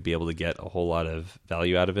that I would be able to get a whole lot of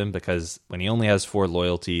value out of him because when he only has 4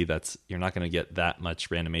 loyalty, you're not going to get that much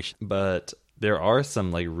reanimation. But there are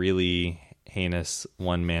some like really heinous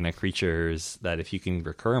 1 mana creatures that if you can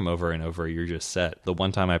recur them over and over, you're just set. The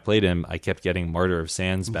one time I played him, I kept getting Martyr of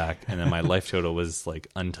Sands back, and then my life total was like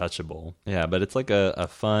untouchable. Yeah, but it's like a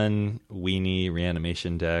fun weenie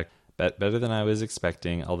reanimation deck. Better than I was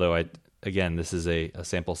expecting, although this is a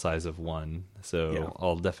sample size of 1, so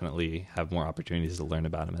I'll definitely have more opportunities to learn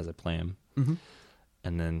about him as I play him. Mm-hmm.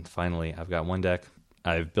 And then finally, I've got one deck.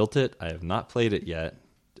 I've built it. I have not played it yet,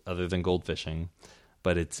 other than Goldfishing,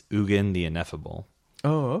 but it's Ugin the Ineffable.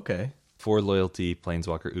 Oh, okay. 4 loyalty,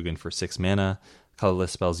 Planeswalker Ugin for 6 mana.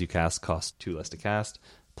 Colorless spells you cast cost 2 less to cast.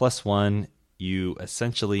 +1, you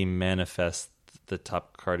essentially manifest the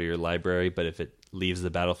top card of your library, but if it leaves the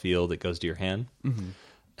battlefield, it goes to your hand. Mm-hmm.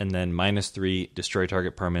 And then -3, destroy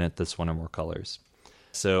target permanent that's 1 or more colors.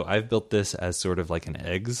 So I've built this as sort of like an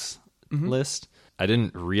eggs list. I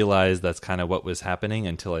didn't realize that's kind of what was happening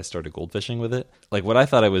until I started Goldfishing with it. Like what I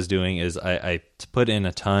thought I was doing is I put in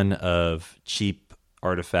a ton of cheap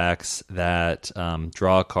artifacts that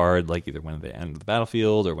draw a card like either when they end the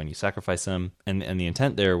battlefield or when you sacrifice them. And the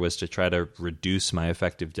intent there was to try to reduce my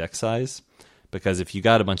effective deck size. Because if you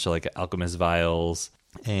got a bunch of like Alchemist Vials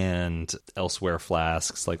and Elsewhere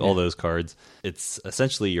Flasks, like all those cards, it's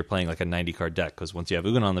essentially you're playing like a 90-card deck because once you have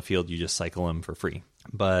Ugin on the field, you just cycle them for free.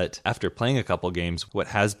 But after playing a couple games, what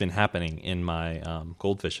has been happening in my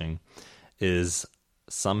Goldfishing is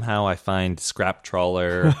somehow I find Scrap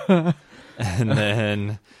Trawler and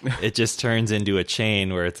then it just turns into a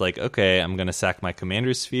chain where it's like, okay, I'm going to sack my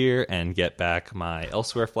Commander Sphere and get back my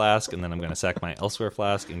Elsewhere Flask, and then I'm going to sack my Elsewhere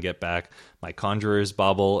Flask and get back my Conjurer's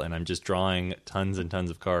Bauble, and I'm just drawing tons and tons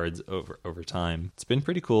of cards over time. It's been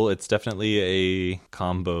pretty cool. It's definitely a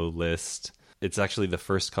combo list. It's actually the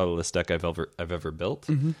first colorless deck I've ever built,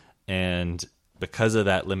 and because of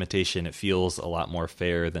that limitation, it feels a lot more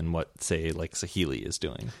fair than what, say, like Saheeli is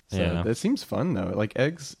doing. So that seems fun, though. Like,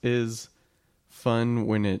 eggs is fun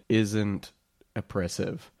when it isn't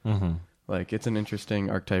oppressive. Mm-hmm. Like, it's an interesting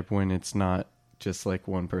archetype when it's not just like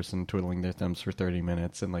one person twiddling their thumbs for 30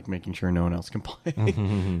 minutes and like making sure no one else can play.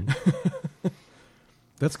 Mm-hmm.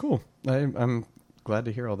 That's cool. I'm glad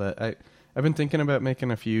to hear all that. I've been thinking about making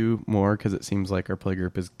a few more because it seems like our play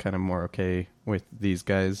group is kind of more okay with these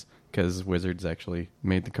guys because Wizards actually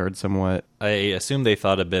made the card somewhat. I assume they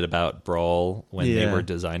thought a bit about Brawl when they were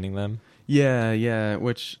designing them. Yeah,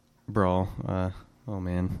 which Brawl, oh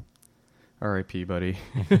man, R.I.P. buddy.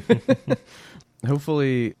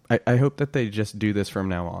 Hopefully, I hope that they just do this from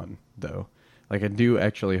now on, though. Like, I do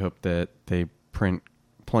actually hope that they print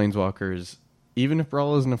Planeswalkers, even if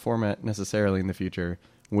Brawl isn't a format necessarily in the future,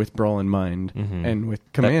 with Brawl in mind, and with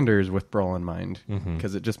Commanders with Brawl in mind,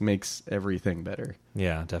 because it just makes everything better.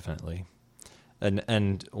 Yeah, definitely.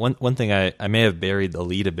 And one thing I may have buried the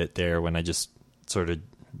lead a bit there when I just sort of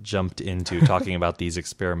jumped into talking about these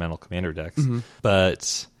experimental commander decks,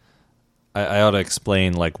 but I ought to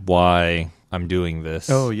explain like why I'm doing this.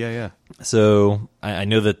 Oh, yeah. So I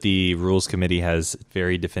know that the rules committee has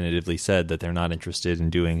very definitively said that they're not interested in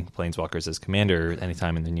doing Planeswalkers as commander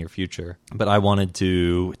anytime in the near future. But I wanted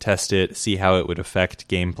to test it, see how it would affect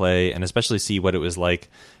gameplay, and especially see what it was like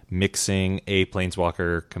mixing a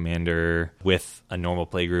Planeswalker commander with a normal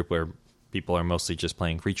play group where people are mostly just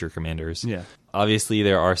playing creature commanders. Yeah. Obviously,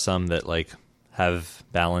 there are some that like have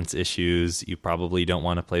balance issues. You probably don't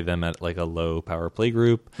want to play them at like a low power play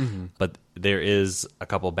group, but there is a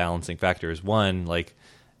couple balancing factors. One, like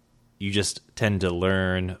you just tend to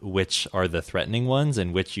learn which are the threatening ones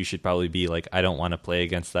and which you should probably be like, I don't want to play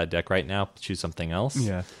against that deck right now, choose something else.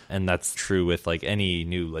 Yeah. And that's true with like any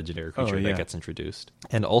new legendary creature yeah. that gets introduced.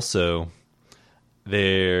 And also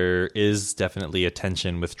there is definitely a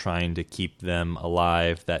tension with trying to keep them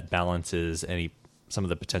alive that balances some of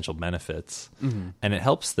the potential benefits. And it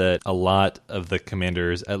helps that a lot of the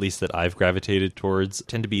commanders, at least that I've gravitated towards,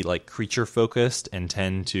 tend to be like creature focused and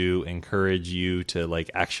tend to encourage you to like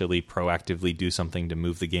actually proactively do something to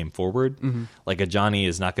move the game forward. Like a Johnny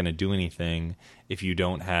is not going to do anything if you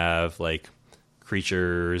don't have like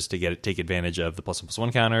creatures to take advantage of the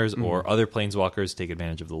 +1/+1 counters or other planeswalkers to take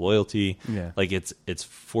advantage of the loyalty. Yeah. Like it's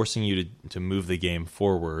forcing you to move the game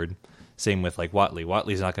forward. Same with like Watley.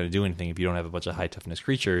 Watley's not going to do anything if you don't have a bunch of high toughness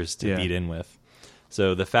creatures to beat in with.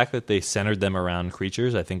 So the fact that they centered them around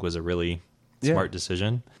creatures, I think, was a really smart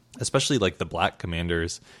decision. Especially like the black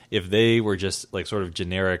commanders. If they were just like sort of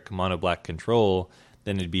generic mono black control,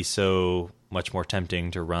 then it'd be so much more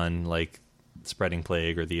tempting to run like Spreading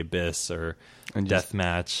Plague or the Abyss or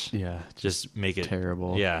Deathmatch. Yeah. Just make it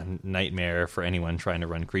terrible. Yeah, nightmare for anyone trying to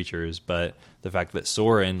run creatures. But the fact that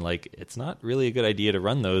Sorin, like, it's not really a good idea to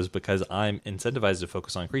run those because I'm incentivized to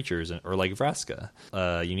focus on creatures, or like Vraska.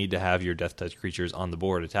 You need to have your Death Touch creatures on the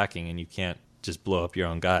board attacking, and you can't just blow up your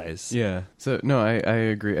own guys. Yeah. So, no, I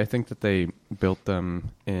agree. I think that they built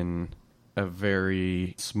them in a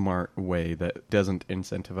very smart way that doesn't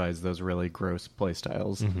incentivize those really gross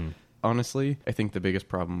playstyles. Honestly, I think the biggest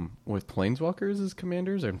problem with Planeswalkers as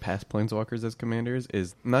commanders and past Planeswalkers as commanders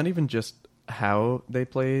is not even just how they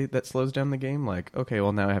play that slows down the game. Like, okay,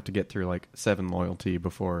 well, now I have to get through like 7 loyalty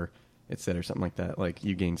before it's set or something like that. Like,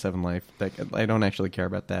 you gain 7 life. I don't actually care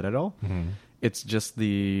about that at all. It's just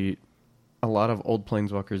a lot of old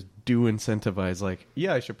Planeswalkers do incentivize, like,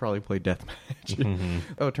 yeah, I should probably play Deathmatch.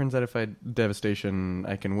 Oh, it turns out if I Devastation,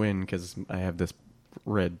 I can win because I have this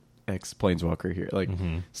red X Planeswalker here, like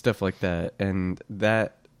stuff like that. And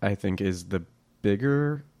that, I think, is the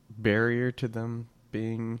bigger barrier to them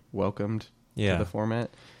being welcomed to the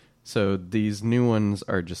format. So these new ones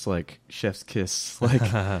are just like chef's kiss,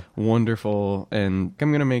 like wonderful. And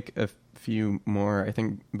I'm gonna make a few more. I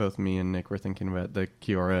think both me and Nick were thinking about the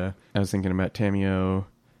Kiora. I was thinking about Tamiyo,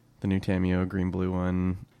 the new Tamiyo green blue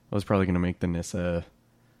one. I was probably gonna make the Nissa.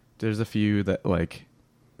 There's a few that like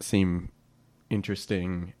seem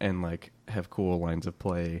interesting and like have cool lines of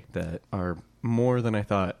play that are more than I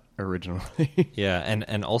thought originally. Yeah,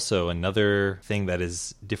 and also another thing that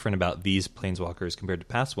is different about these Planeswalkers compared to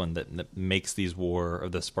past one that makes these War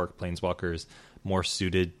of the Spark Planeswalkers more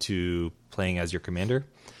suited to playing as your commander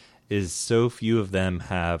is so few of them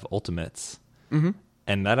have ultimates.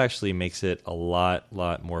 And that actually makes it a lot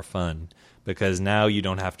more fun because now you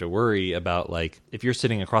don't have to worry about, like, if you're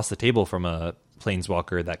sitting across the table from a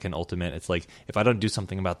Planeswalker that can ultimate, it's like, if I don't do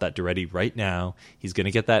something about that Duretti right now, he's going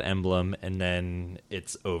to get that emblem and then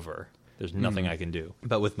it's over. There's nothing I can do.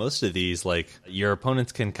 But with most of these, like, your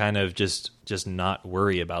opponents can kind of just not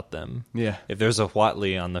worry about them. Yeah. If there's a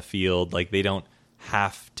Watley on the field, like, they don't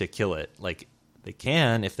have to kill it. Like, they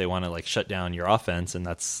can if they want to, like, shut down your offense, and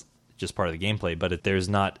that's just part of the gameplay. But there's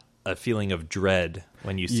not a feeling of dread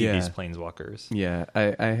when you see these Planeswalkers. Yeah,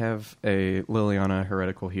 I have a Liliana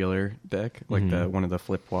Heretical Healer deck, like one of the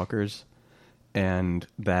flip walkers, and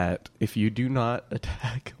that if you do not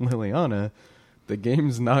attack Liliana, the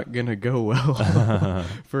game's not going to go well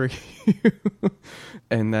for you.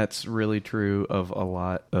 And that's really true of a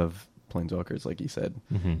lot of Planeswalkers, like you said.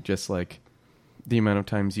 Just like the amount of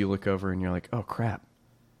times you look over and you're like, oh crap,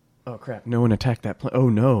 no one attacked that oh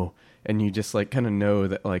no. And you just like kind of know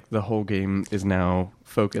that like the whole game is now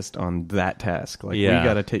focused on that task. Like we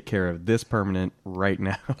got to take care of this permanent right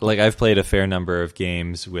now. Like I've played a fair number of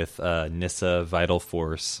games with Nissa Vital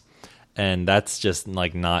Force, and that's just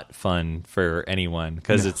like not fun for anyone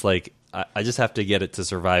because it's like I just have to get it to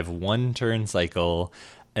survive one turn cycle,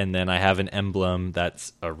 and then I have an emblem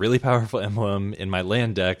that's a really powerful emblem in my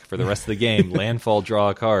land deck for the rest of the game. Landfall, draw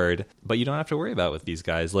a card, but you don't have to worry about it with these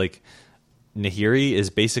guys. Like, Nahiri is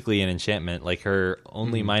basically an enchantment. Like, her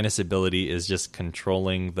only minus ability is just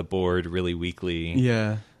controlling the board really weakly.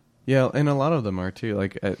 Yeah. Yeah, and a lot of them are too.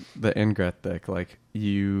 Like at the Engrath deck, like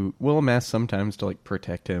you will amass sometimes to like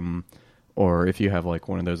protect him, or if you have like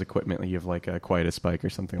one of those equipment, you have like a Quiet as Spike or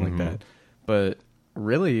something like that. But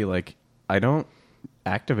really, like I don't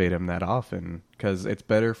activate him that often because it's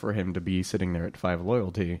better for him to be sitting there at 5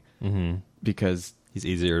 loyalty because He's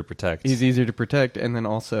easier to protect. he's easier to protect, and then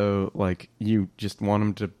also like you just want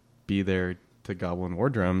him to be there to Goblin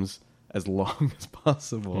War Drums as long as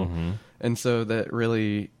possible. And so that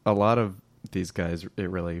really, a lot of these guys, it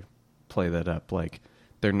really play that up. Like,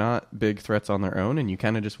 they're not big threats on their own, and you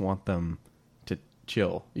kind of just want them to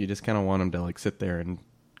chill. You just kind of want them to, like, sit there and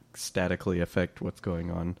statically affect what's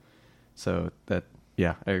going on. So that,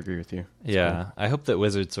 yeah, I agree with you. It's Yeah, cool. I hope that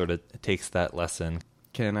Wizard sort of takes that lesson.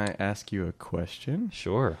 Can I ask you a question?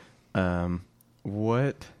 Sure.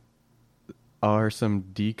 What are some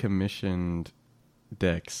decommissioned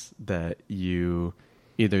decks that you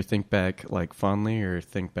either think back like fondly or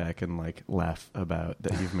think back and like laugh about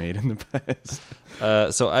that you've made in the past?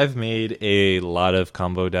 So I've made a lot of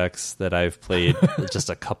combo decks that I've played just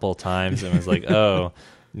a couple times and was like, oh,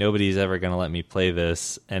 nobody's ever going to let me play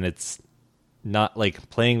this. And it's not like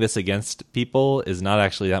playing this against people is not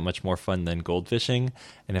actually that much more fun than goldfishing.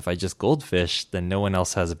 And if I just goldfish, then no one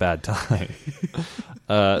else has a bad time.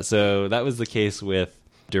 So that was the case with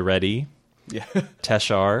Duretti, Yeah.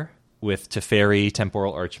 Teshar, with Teferi,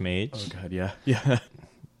 Temporal Archmage. Oh god, yeah. Yeah.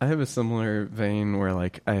 I have a similar vein where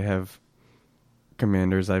like I have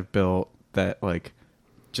commanders I've built that like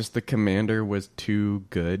just the commander was too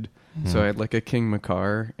good. So I had like a King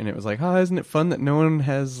Makar and it was like, isn't it fun that no one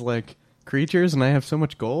has like creatures and I have so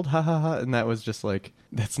much gold? Ha ha ha. And that was just like,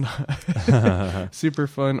 that's not super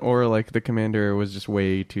fun. Or like the commander was just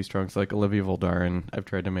way too strong. So like Olivia Voldaren, I've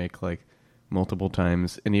tried to make like multiple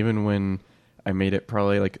times. And even when I made it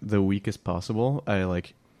probably like the weakest possible, I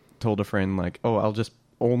like told a friend like, oh, I'll just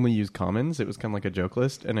only use commons. It was kind of like a joke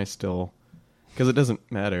list. And I still, because it doesn't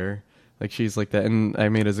matter. Like she's like that. And I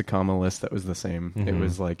made as a comma list that was the same. It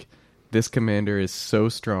was like, this commander is so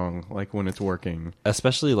strong, like when it's working,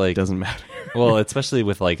 Especially it like, doesn't matter. well, especially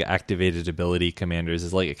with like activated ability commanders,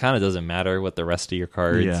 is like it kind of doesn't matter what the rest of your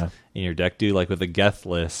cards in your deck do. Like with a Geth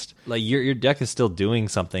list, like your deck is still doing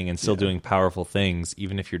something and still doing powerful things,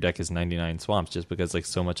 even if your deck is 99 swamps, just because like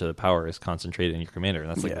so much of the power is concentrated in your commander, and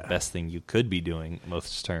that's like the best thing you could be doing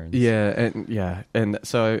most turns. And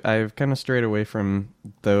so I've kind of strayed away from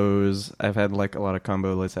those. I've had like a lot of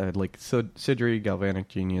combo lists. I had like Sidri, Galvanic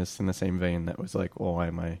Genius in the same vein. That was like, well, why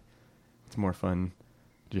am I? It's more fun.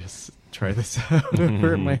 Just try this out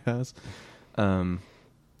over at my house.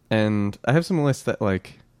 And I have some lists that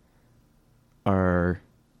like are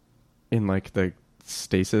in like the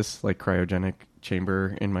stasis, like cryogenic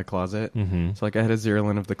chamber in my closet. So like I had a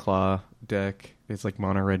Zerlin of the Claw deck. It's like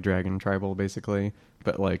mono red dragon tribal basically,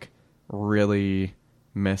 but like really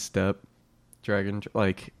messed up dragon.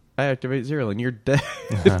 Like I activate Zerlin, you're dead.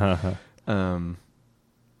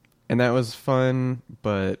 And that was fun,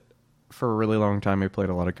 but for a really long time I played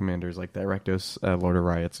a lot of commanders like that. Rakdos Lord of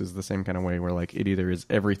Riots is the same kind of way where like it either is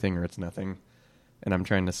everything or it's nothing, and I'm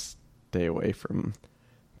trying to stay away from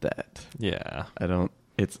that. Yeah. I don't.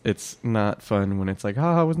 It's not fun when it's like,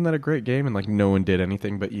 wasn't that a great game? And like no one did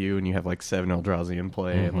anything but you, and you have like 7 Eldrazi in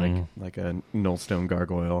play and like a Nullstone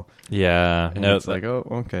Gargoyle. Yeah. And No, it's like, oh,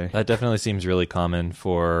 okay. that definitely seems really common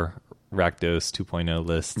for Rakdos 2.0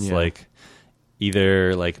 lists. Yeah. Like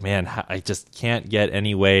either like, man, I just can't get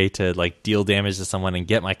any way to like deal damage to someone and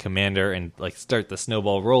get my commander and like start the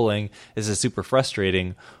snowball rolling. This is super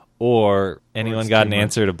frustrating. Or anyone got an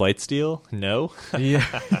answer to Blightsteel? No. Yeah.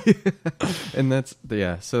 And that's,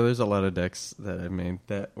 so there's a lot of decks that I've made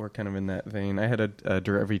that were kind of in that vein. I had a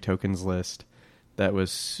Derevi tokens list that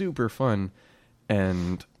was super fun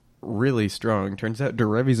and really strong. Turns out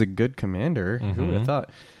Derevi's a good commander. Who would have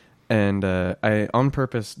thought? And I, on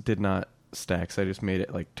purpose, did not stack. So I just made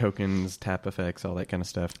it like tokens, tap effects, all that kind of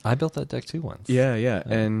stuff. I built that deck too once. Yeah.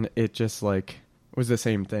 And it just like was the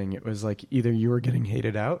same thing. It was like either you were getting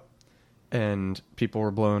hated out and people were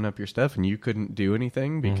blowing up your stuff and you couldn't do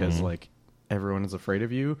anything because like everyone is afraid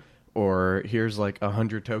of you, or here's like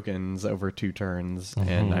 100 tokens over 2 turns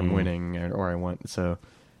and I'm winning or I want. So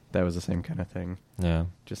that was the same kind of thing. Yeah.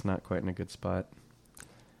 Just not quite in a good spot.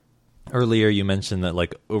 Earlier you mentioned that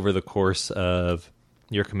like over the course of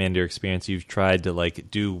your commander experience, you've tried to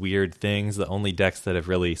like do weird things. The only decks that have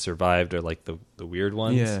really survived are like the weird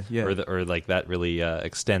ones, or like that really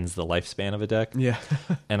extends the lifespan of a deck. Yeah.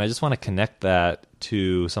 And I just want to connect that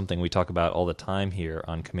to something we talk about all the time here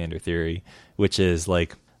on Commander Theory, which is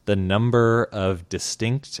like the number of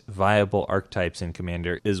distinct viable archetypes in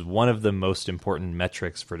Commander is one of the most important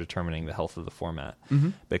metrics for determining the health of the format.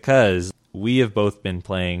 Because we have both been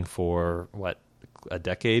playing for, a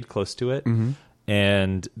decade, close to it?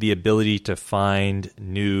 And the ability to find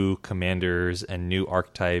new commanders and new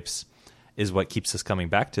archetypes is what keeps us coming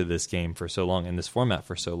back to this game for so long and this format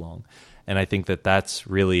for so long. And I think that that's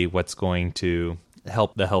really what's going to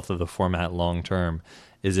help the health of the format long term,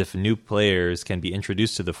 is if new players can be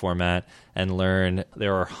introduced to the format and learn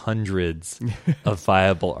there are hundreds of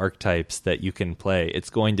viable archetypes that you can play. It's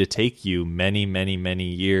going to take you many, many, many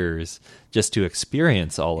years just to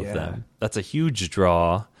experience all of them. That's a huge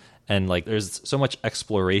draw. And there's so much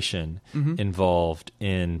exploration involved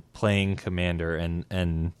in playing Commander,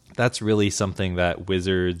 and that's really something that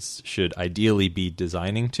Wizards should ideally be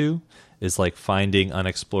designing to, is finding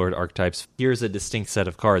unexplored archetypes. Here's a distinct set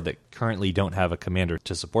of cards that currently don't have a commander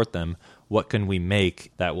to support them. What can we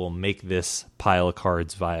make that will make this pile of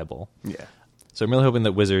cards viable? Yeah. So I'm really hoping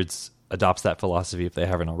that Wizards adopts that philosophy if they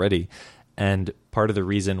haven't already. And part of the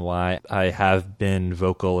reason why I have been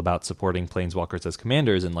vocal about supporting Planeswalkers as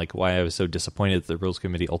commanders, and why I was so disappointed that the Rules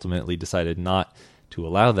Committee ultimately decided not to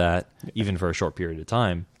allow that, even for a short period of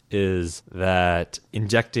time, is that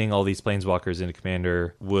injecting all these Planeswalkers into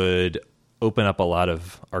Commander would open up a lot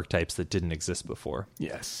of archetypes that didn't exist before.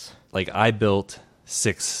 Yes. I built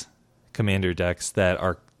 6 Commander decks that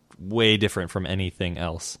are way different from anything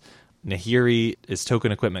else. Nahiri is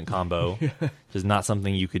token equipment combo, which is not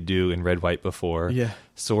something you could do in red-white before. Yeah.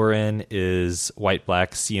 Sorin is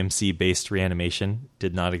white-black CMC-based reanimation,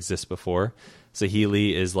 did not exist before.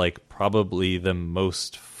 Saheeli is probably the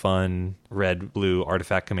most fun red-blue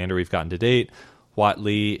artifact commander we've gotten to date.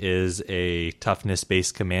 Watley is a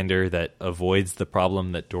toughness-based commander that avoids the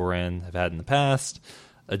problem that Doran have had in the past.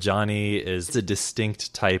 Ajani is a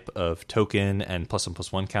distinct type of token and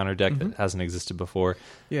 +1/+1 counter deck that hasn't existed before.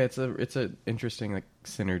 Yeah, it's a interesting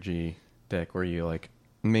synergy deck where you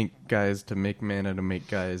make guys to make mana to make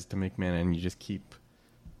guys to make mana, and you just keep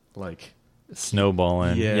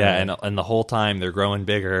snowballing. Yeah. And the whole time they're growing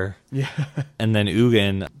bigger. Yeah. And then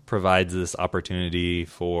Ugin provides this opportunity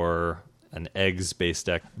for an eggs-based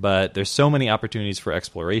deck. But there's so many opportunities for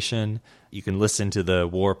exploration. You can listen to the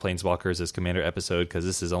War Planeswalkers as Commander episode, because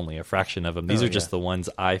this is only a fraction of them. These are just the ones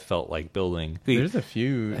I felt like building. There's a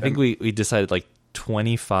few. I think we decided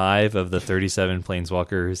 25 of the 37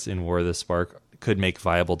 Planeswalkers in War of the Spark could make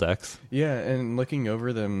viable decks. Yeah, and looking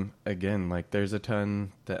over them again, there's a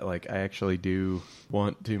ton that I actually do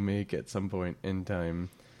want to make at some point in time,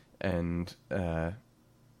 and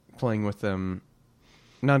playing with them,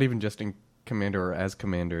 not even just in Commander or as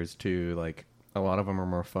commanders too. A lot of them are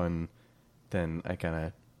more fun than I kind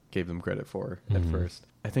of gave them credit for at first.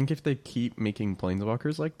 I think if they keep making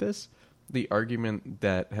Planeswalkers like this, the argument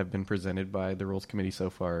that have been presented by the Rules Committee so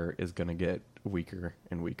far is going to get weaker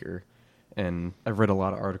and weaker. And I've read a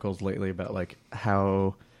lot of articles lately about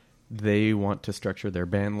how they want to structure their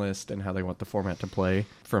ban list and how they want the format to play,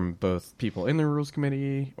 from both people in the Rules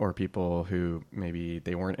Committee or people who maybe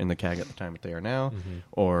they weren't in the CAG at the time but they are now,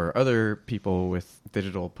 or other people with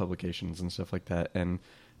digital publications and stuff like that. And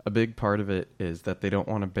a big part of it is that they don't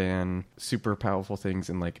want to ban super powerful things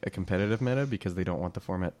in a competitive meta, because they don't want the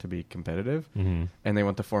format to be competitive, and they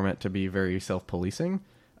want the format to be very self-policing.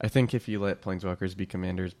 I think if you let Planeswalkers be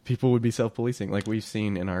commanders, people would be self-policing, like we've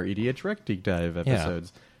seen in our EDH Rec Deep Dive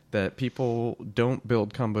episodes. Yeah. That people don't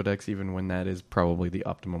build combo decks even when that is probably the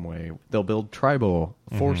optimum way. They'll build tribal,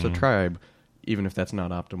 force a tribe, even if that's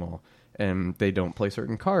not optimal. And they don't play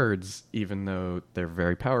certain cards, even though they're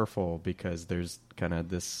very powerful, because there's kind of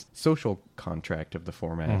this social contract of the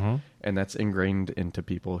format. And that's ingrained into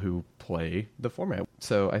people who play the format.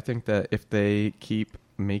 So I think that if they keep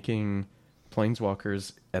making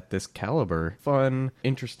Planeswalkers at this caliber fun,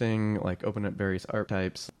 interesting, open up various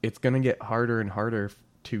archetypes, it's going to get harder and harder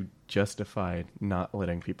to justify not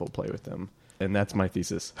letting people play with them. And that's my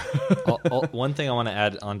thesis. One thing I want to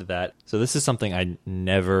add onto that. So this is something I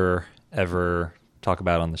never, ever talk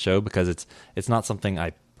about on the show, because it's not something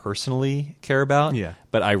I personally care about. Yeah.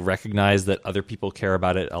 But I recognize that other people care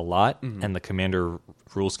about it a lot. And the Commander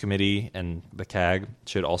Rules Committee and the CAG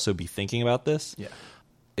should also be thinking about this. Yeah.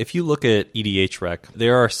 If you look at EDH Rec,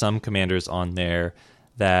 there are some commanders on there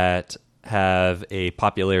that have a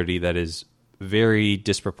popularity that is very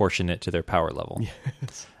disproportionate to their power level.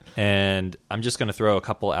 Yes. And I'm just going to throw a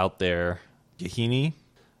couple out there. Yahini,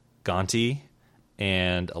 Gonti,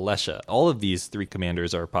 and Alesha. All of these 3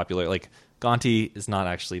 commanders are popular. Gonti is not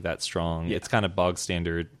actually that strong. Yeah. It's kind of bog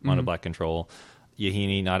standard mono black control.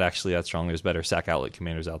 Yahini, not actually that strong. There's better sack outlet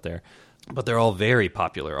commanders out there. But they're all very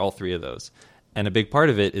popular, all 3 of those. And a big part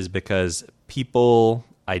of it is because people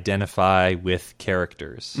identify with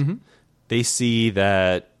characters. They see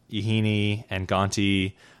that Yahini and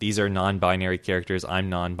Gonti, these are non-binary characters. I'm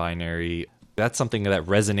non-binary. That's something that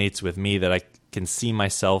resonates with me, that I can see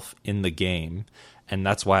myself in the game. And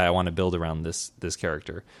that's why I want to build around this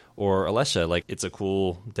character. Or Alesha, like, it's a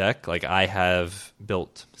cool deck. Like, I have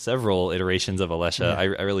built several iterations of Alesha. Yeah.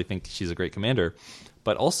 I really think she's a great commander.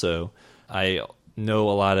 But also, I know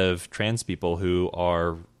a lot of trans people who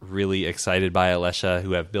are really excited by Alesha,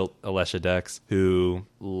 who have built Alesha decks, who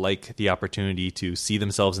like the opportunity to see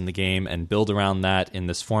themselves in the game and build around that in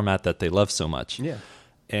this format that they love so much. Yeah.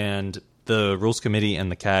 And the rules committee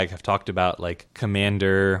and the CAG have talked about, like,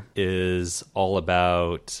 Commander is all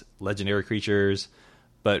about legendary creatures,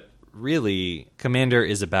 but really Commander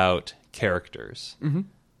is about characters.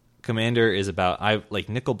 Commander is about,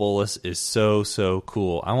 Nicol Bolas is so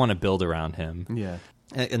cool. I want to build around him. Yeah.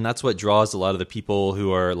 And that's what draws a lot of the people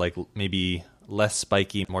who are, like, maybe less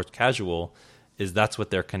spiky, more casual, is that's what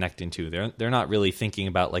they're connecting to. They're not really thinking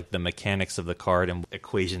about, like, the mechanics of the card and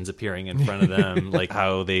equations appearing in front of them, like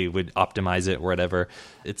how they would optimize it or whatever.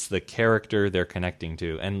 It's the character they're connecting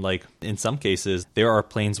to. And, like, in some cases, there are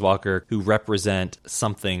Planeswalker who represent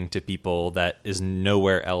something to people that is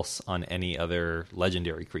nowhere else on any other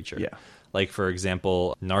legendary creature. Yeah. Like, for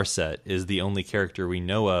example, Narset is the only character we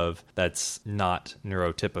know of that's not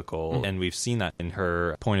neurotypical, and we've seen that in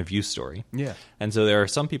her point of view story. Yeah. And so there are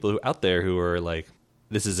some people out there who are like,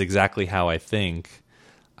 this is exactly how I think.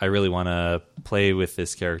 I really want to play with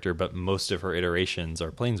this character, but most of her iterations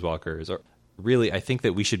are Planeswalkers. Or really, I think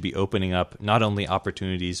that we should be opening up not only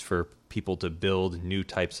opportunities for people to build new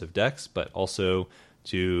types of decks, but also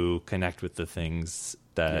to connect with the things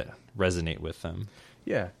that resonate with them.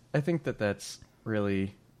 Yeah, I think that that's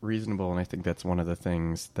really reasonable, and I think that's one of the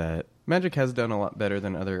things that Magic has done a lot better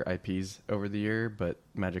than other IPs over the year, but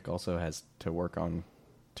Magic also has to work on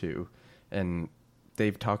too. And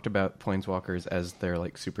they've talked about Planeswalkers as their,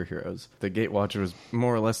 like, superheroes. The Gatewatch was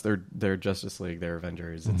more or less their Justice League, their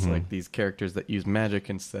Avengers. It's like these characters that use magic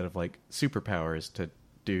instead of, like, superpowers to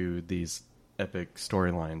do these epic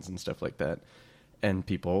storylines and stuff like that. And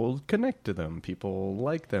people connect to them. People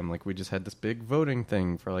like them. Like, we just had this big voting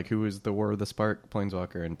thing for, like, who is the War of the Spark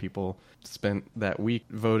Planeswalker, and people spent that week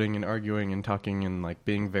voting and arguing and talking and, like,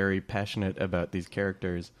 being very passionate about these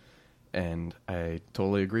characters. And I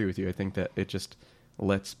totally agree with you. I think that it just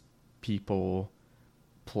lets people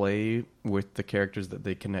play with the characters that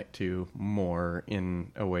they connect to more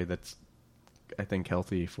in a way that's, I think,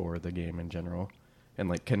 healthy for the game in general, and,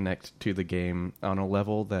 like, connect to the game on a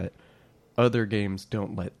level that other games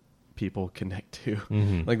don't let people connect to.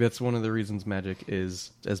 Like, that's one of the reasons Magic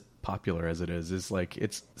is as popular as it is like,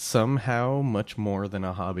 it's somehow much more than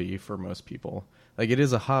a hobby for most people. Like, it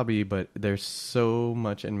is a hobby, but there's so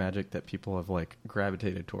much in Magic that people have, like,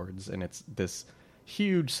 gravitated towards, and it's this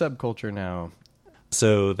huge subculture now.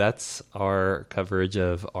 So that's our coverage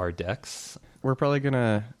of our decks. We're probably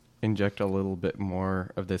gonna inject a little bit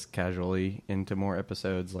more of this casually into more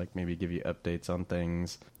episodes, like maybe give you updates on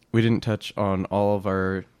things. We didn't touch on all of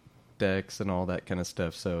our decks and all that kind of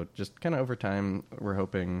stuff, so just kind of over time, we're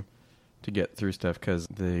hoping to get through stuff, because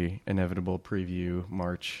the inevitable preview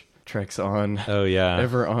March treks on. Oh, yeah.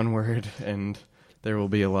 Ever onward, and there will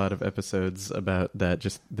be a lot of episodes about that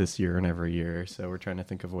just this year and every year, so we're trying to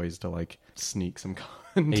think of ways to, like, sneak some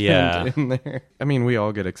content in there. I mean, we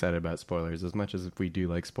all get excited about spoilers. As much as we do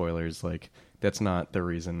like spoilers, like, that's not the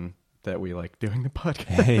reason that we like doing the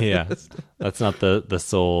podcast. Yeah, that's not the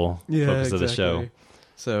sole focus of the show.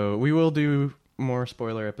 So we will do more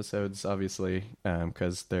spoiler episodes, obviously,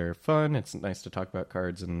 because they're fun. It's nice to talk about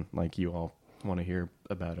cards, and, like, you all want to hear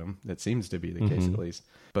about them. That seems to be the case, at least.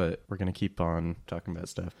 But we're going to keep on talking about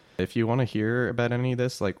stuff. If you want to hear about any of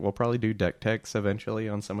this, like, we'll probably do deck techs eventually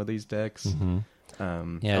on some of these decks. I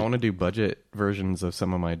want to do budget versions of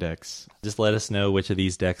some of my decks. Just let us know which of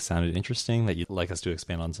these decks sounded interesting that you'd like us to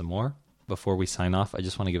expand on some more. Before we sign off, I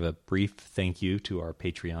just want to give a brief thank you to our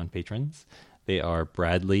Patreon patrons. They are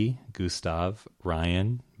Bradley, Gustav,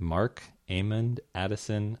 Ryan, Mark, Amond,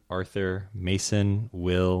 Addison, Arthur, Mason,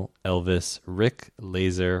 Will, Elvis, Rick,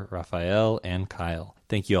 Laser, Raphael, and Kyle.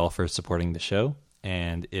 Thank you all for supporting the show.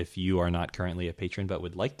 And if you are not currently a patron but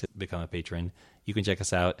would like to become a patron, you can check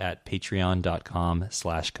us out at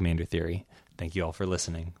patreon.com/Commander Theory. Thank you all for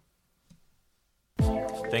listening.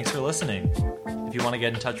 Thanks for listening. If you want to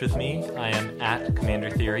get in touch with me, I am at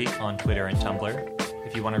Commander Theory on Twitter and Tumblr.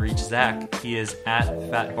 If you want to reach Zach, he is at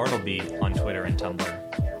Fat Bartleby on Twitter and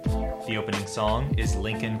Tumblr. The opening song is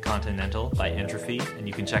Lincoln Continental by Entropy, and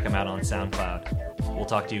you can check him out on SoundCloud. We'll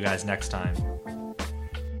talk to you guys next time.